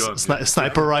 assembling a it's a gun, yeah.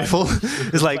 sniper rifle.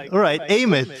 It's like, "All right,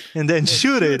 aim it, and then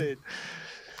shoot it,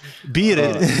 beat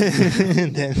it,"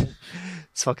 and then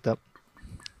it's fucked up.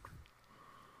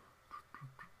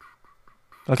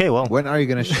 Okay, well, When are you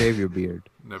gonna shave your beard?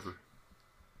 Never.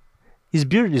 his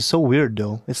beard is so weird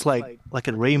though. It's like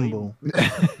a rainbow.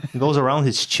 It goes around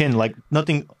his chin, like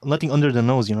nothing under the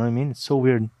nose. You know what I mean? It's so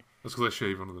weird. That's because I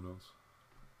shave under the nose.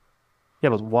 Yeah,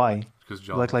 but why? Because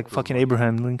John. Like doesn't fucking like it.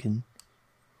 Abraham Lincoln.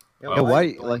 I Yeah, don't why?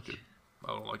 like it. Like, I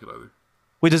don't like it either.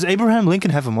 Wait, does Abraham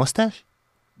Lincoln have a mustache?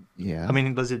 yeah. I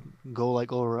mean, does it go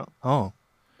like all around? Oh,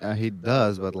 He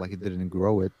does, but like he didn't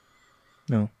grow it.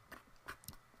 no.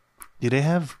 Did they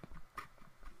have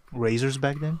razors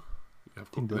back then? Yeah,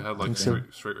 think they that- had I like think so.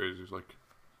 straight razors, like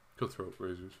cutthroat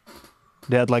razors.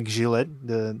 They had like Gillette,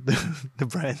 the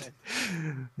brand.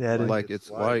 They had it. Like it's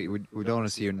why we don't want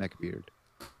to see your neck beard.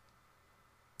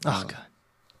 Oh god.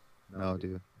 No,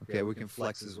 dude. Okay, we can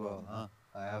flex as well, huh?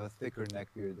 I have a thicker neck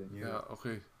beard than you. Yeah.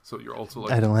 Okay. So you're also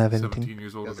like I don't have anything. 17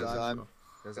 years older than Because me. I'm-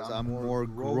 so- Because I'm more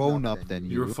grown up than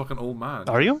You're a you. fucking old man.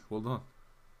 Are you? Well done.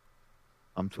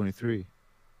 I'm 23.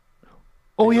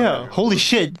 Oh yeah. Holy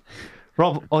shit.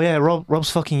 Rob. Oh yeah. Rob's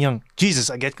fucking young. Jesus,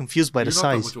 I get confused by the You're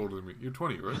not that size. much older than me. You're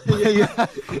 20, right? yeah.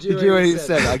 Did you hear what he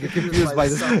said? I get confused by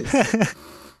the size.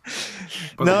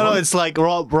 But No, the no, one- it's like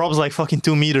Rob's like fucking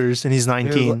 2 meters and he's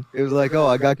 19. It was like, oh,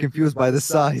 I got confused by the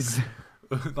size.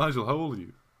 Nigel, how old are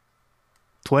you?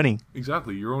 20.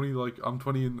 Exactly. You're only like I'm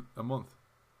 20 in a month.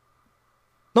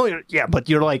 No, yeah, but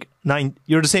you're like 9.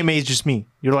 You're the same age as me.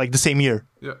 You're like the same year.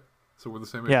 Yeah. So we're the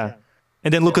same age. Yeah.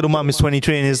 And then look at Umam is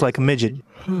 23 and is like a midget.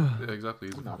 Yeah, exactly.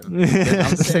 He's a fucking-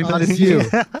 I'm the same age as you.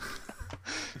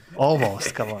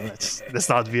 Almost. Come on, let's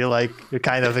not be like you're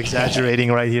kind of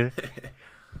exaggerating right here.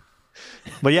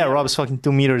 But yeah, Rob's fucking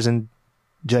 2 meters and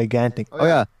gigantic. Oh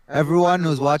yeah, everyone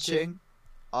who's watching,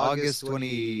 August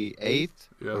 28th.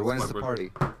 Yeah, or when that's is my the birthday.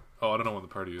 party? Oh, I don't know when the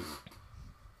party is.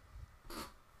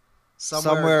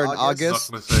 Somewhere in Not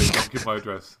August. gonna say. Don't give my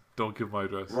address. Don't give my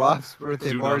address. Rob's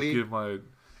birthday Do not party. give my.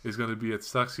 It's gonna be at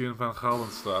Saxie and Van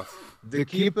Galenstraat, De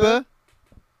Keeper.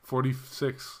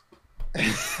 46.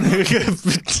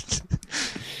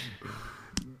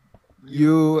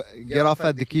 You get off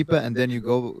at the Keeper and then you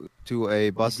go to a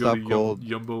bus Go stop to called.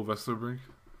 Jumbo Westerbrink.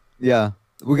 Yeah,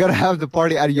 we gotta have the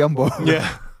party at Jumbo.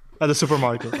 Yeah, at the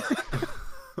supermarket.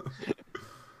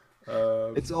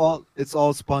 It's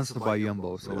all sponsored by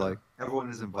Jumbo, so like everyone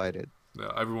is invited.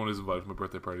 Yeah, everyone is invited to my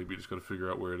birthday party, but you just gotta figure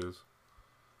out where it is.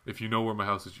 If you know where my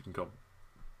house is, you can come.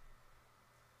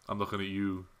 I'm looking at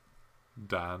you,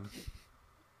 Dan.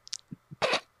 You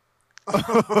know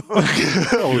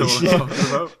Holy what I'm shit. talking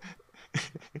about?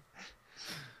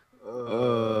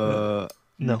 Uh,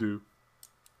 You No. do.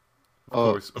 Of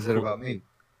oh, course. is it about me?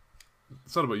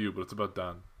 It's not about you, but it's about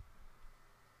Dan.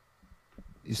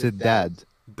 You said dad.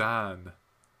 Dan.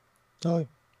 Oh,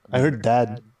 I heard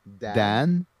dad.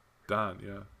 Dan? Dan,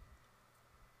 yeah.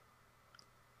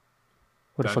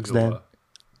 What the fuck's Dan?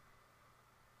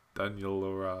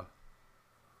 Daniela. Daniela.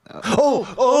 Oh!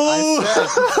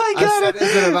 I I got said, it.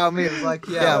 is it about me? It was like,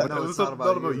 yeah, but no, It's it's not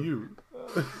about you. you.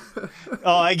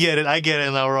 Oh, I get it. I get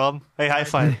it now, Rob. Hey, high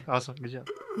five. Awesome. Good job.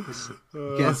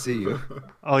 Can't see you.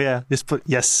 Oh, yeah. Just put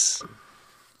yes.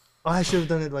 Oh, I should have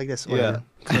done it like this. Yeah.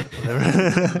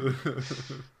 Whatever.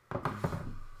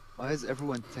 Why is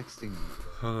everyone texting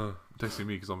me? Texting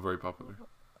me because I'm very popular.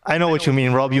 I know what you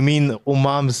mean, Rob. You mean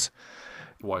Umam's.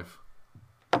 Wife.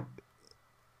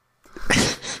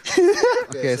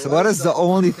 Okay, so what is the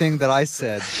only thing that I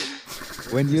said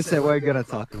when you said we're gonna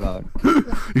talk about?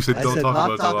 You said I don't said talk not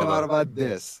about talk Delilah. about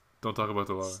this. Don't talk about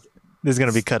Delilah. This is going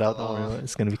to be cut out. Don't worry about it.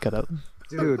 It's going to be cut out.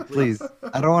 Dude, please.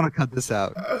 I don't want to cut this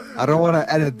out. I don't want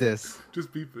to edit this.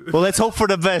 Just beep it. Well, let's hope for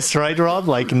the best, right, Rob?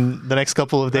 Like in the next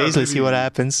couple of days, Yeah, let's see what maybe.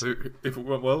 happens. If it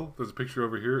went well, there's a picture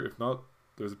over here. If not,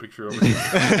 there's a picture over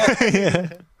here.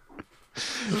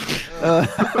 Yeah.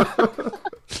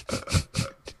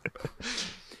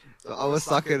 So I was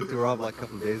talking to Rob like a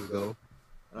couple of days ago,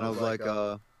 and I was like,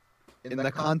 in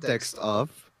the context of,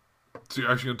 So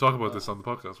you're actually going to talk about this on the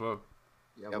podcast? Wow.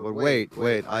 yeah, but wait.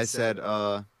 I said,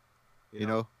 you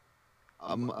know,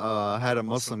 I had a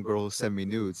Muslim girl who sent me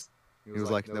nudes. He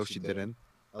was like, no, she didn't.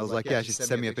 I was like, yeah, she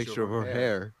sent me a picture of her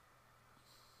hair.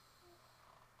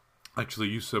 Actually,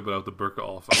 you said without the burqa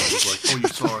off, and I was like, oh, you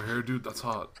saw her hair, dude? That's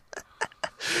hot.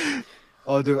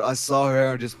 Oh, dude, I saw her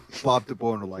hair and just popped the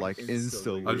boner like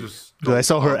instantly. I just... Dude, I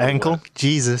saw her don't know ankle. why.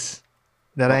 Jesus.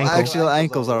 That Well, ankle. actually,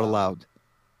 ankles are allowed.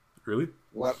 Really?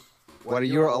 What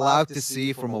you're allowed to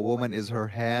see from a woman is her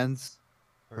hands,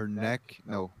 her neck.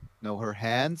 No, her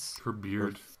hands, Her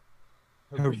beard.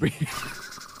 her beard,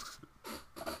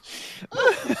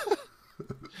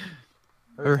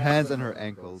 her hands, and her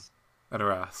ankles. And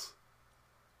her ass.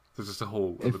 There's just a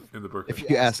hole in the burqa. If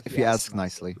you ask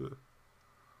nicely.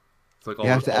 It's like you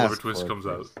have to Oliver ask Twist for it comes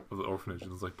out first. of the orphanage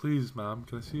and is like, please, ma'am,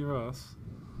 can I see your ass?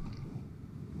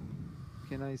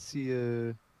 Can I see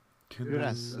Can Your I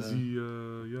ass, see,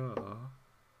 yeah.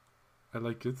 I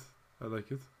like it.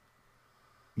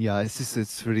 Yeah,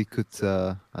 it's really good.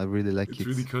 I really like It's it.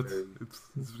 really good.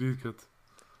 It's really good.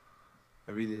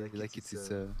 I really like it.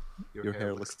 It's your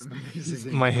hair looks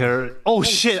amazing. My hair. Oh,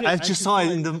 shit. I just saw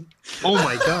it in the. Oh,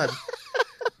 my God.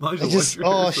 Nigel, just- why is your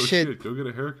hair oh, so shit. Go get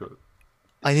a haircut.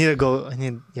 I need to go. I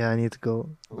need to go.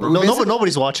 Well, No, basically-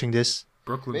 nobody's watching this.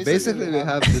 Brooklyn. Basically, we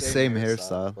have the same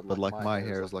hairstyle, but like my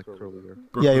hair is like curlier.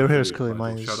 Yeah, your hair is Fade, curly, Nigel.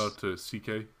 mine is- Shout out to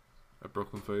CK at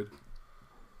Brooklyn Fade.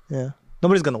 Yeah.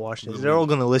 Nobody's going to watch this. They're all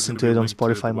going to listen to There's it gonna on be a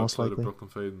link to Spotify, the most website of likely. Brooklyn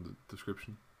Fade in the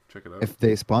description. Check it out. If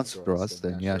they sponsor us,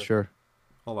 then yeah, sure.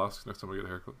 I'll ask next time I get a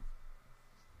haircut.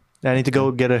 I need to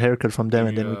go get a haircut from them,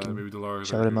 and Maybe, then we can. maybe Delara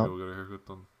shout him out. Go get a haircut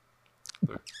done.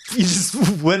 You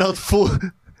just went out full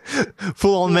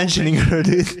on mentioning her,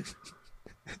 dude.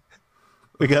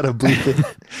 We gotta bleep it.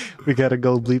 We gotta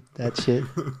go bleep that shit.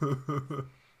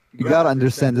 You gotta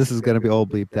understand this is gonna be all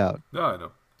bleeped out. Yeah, I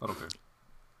know. I don't care.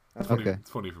 It's funny. Okay. It's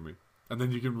funny for me. And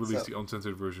then you can release the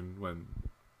uncensored version when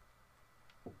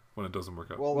it doesn't work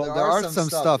out. Well, there are some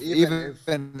stuff, even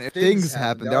if things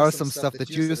happen, there are some stuff that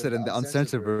you said in the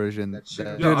uncensored version that yeah,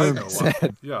 I shouldn't know. have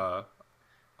said. Yeah,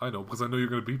 I know because I know you're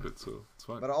gonna beep it, so it's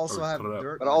fine. But I also Or have cut it out.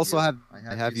 dirt. But also I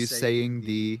have you saying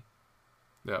the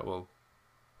Yeah, well,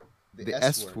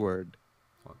 S word.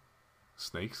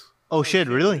 snakes. Oh shit!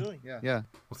 Really? Yeah.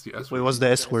 What's the S Wait, word? what's the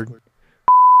S word?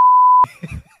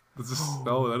 Is this,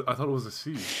 no, I thought it was a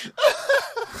C.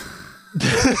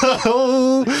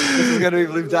 Oh, This is gonna be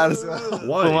bleeped out as well.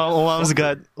 Why?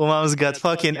 Umam's got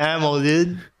fucking ammo,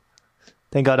 dude.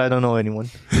 Thank God I don't know anyone.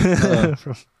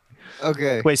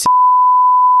 Okay. Wait.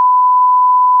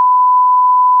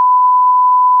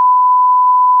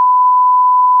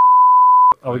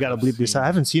 Oh, we gotta bleep this. I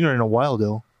haven't seen her in a while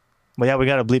though. But yeah, we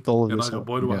gotta bleep all of Yeah, this. Nigel, out.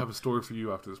 boy, do I Yeah. have a story for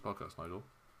you after this podcast, Nigel.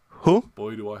 Who?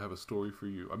 Boy, do I have a story for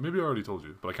you. Maybe I already told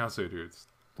you, but I can't say it here. It's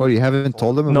Well, you haven't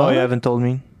told them about No, it? you haven't told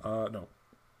me. no.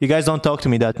 You guys don't talk to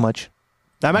me that much.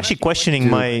 I'm actually questioning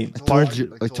Dude, my I part.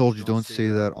 told you don't say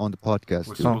that on the podcast.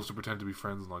 We're dude. supposed to pretend to be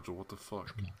friends, Nigel. What the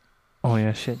fuck? Oh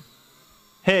yeah, shit.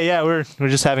 Hey, yeah, we're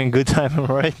just having a good time,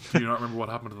 alright? Do you not remember what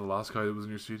happened to the last guy that was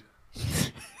in your seat?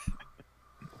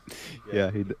 Yeah,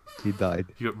 he died.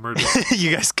 He got murdered.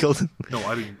 You guys killed him. No,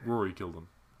 I didn't. Rory killed him.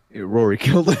 Rory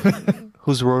killed him.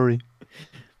 Who's Rory?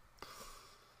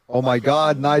 Oh my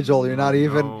God, Nigel, you're not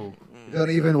even. No. Don't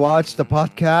even watch the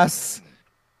podcasts.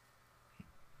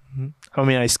 I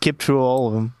mean, I skipped through all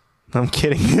of them. I'm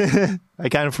kidding. I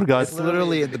kind of forgot. It's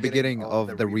literally at the beginning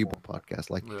of the Reborn podcast,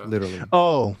 like Yeah. literally.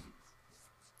 Oh,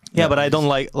 yeah, but I don't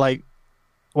like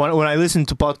when I listen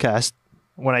to podcasts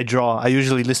when I draw. I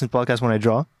usually listen to podcasts when I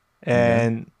draw,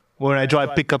 and when I draw, I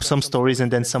pick up some stories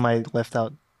and then some I left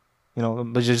out. You know,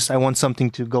 but just I want something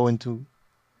to go into,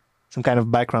 some kind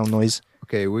of background noise.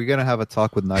 Okay, we're gonna have a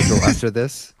talk with Nigel after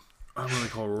this. I'm gonna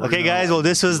call Rory Okay, now. guys. Well,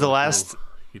 this was the last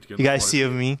Need to get you guys the see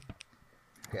of me.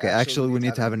 Okay, actually, we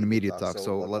need to have an immediate talk,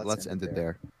 so let's end it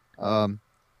there.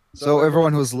 So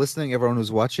everyone who's listening, everyone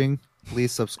who's watching,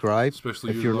 please subscribe.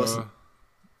 Especially if you, you're Lara. listening.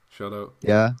 Shout out.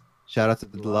 Yeah, shout out to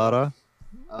Lara.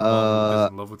 Mom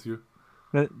is in love with you.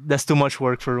 That's too much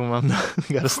work for Roman.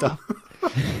 Gotta stop.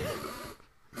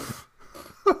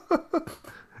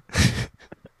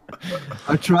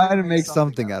 I'm trying to make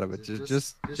something out of it.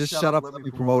 Just shut up. Let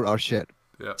me promote our shit.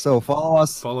 Yeah. So follow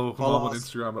us. Follow follow Mom on us.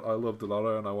 Instagram at I love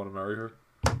Delara and I want to marry her.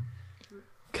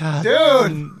 God,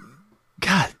 Dude!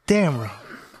 God damn, bro.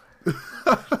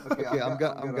 Okay, I'm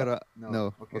gonna.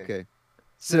 No. Okay.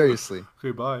 Seriously.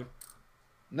 Okay, bye.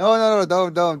 No.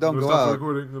 Don't I'm go gonna stop the out.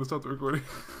 recording. I'm gonna stop the recording.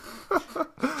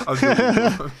 I'm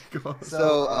joking. Go on.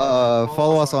 So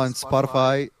follow us on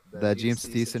Spotify, the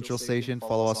GMCT Central Station.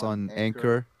 Follow us on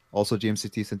Anchor, also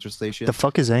GMCT Central Station. The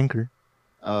fuck is Anchor?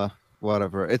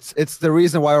 Whatever. It's the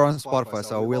reason why we're on Spotify.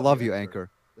 So we love you, Anchor.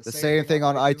 The same thing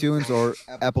on iTunes or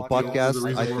Apple We all know Podcasts. the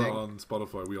reason I we're think. on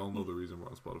Spotify. We all know the reason we're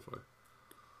on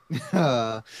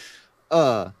Spotify.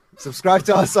 Subscribe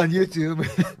to us on YouTube.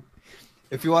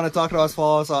 If you want to talk to us,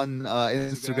 follow us on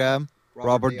Instagram,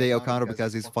 Robert Day O'Connor,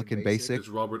 because he's fucking basic. It's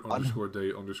Robert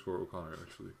 _Day _O'Connor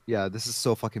actually. Yeah, this is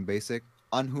so fucking basic.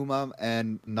 Anhumam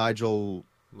and Nigel.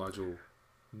 Nigel.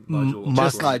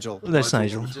 Just _ Nigel. That's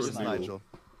Nigel. Just _Nigel.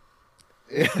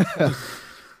 Nigel.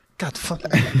 God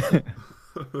fucking.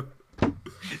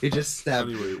 He just stabbed.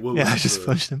 Anyway, we'll Yeah, I link just the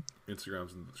punched him.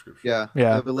 Instagrams in the description. Yeah,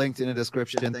 Yeah. it'll be linked in the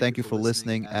description. Thank you for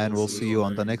listening, and we'll see you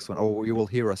on the next one. Or you will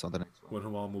hear us on the next one.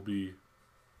 When Hamam will be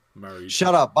married.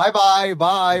 Shut up. Bye bye.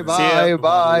 Bye See ya.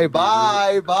 bye.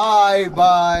 Bye bye. Bye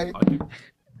bye. I think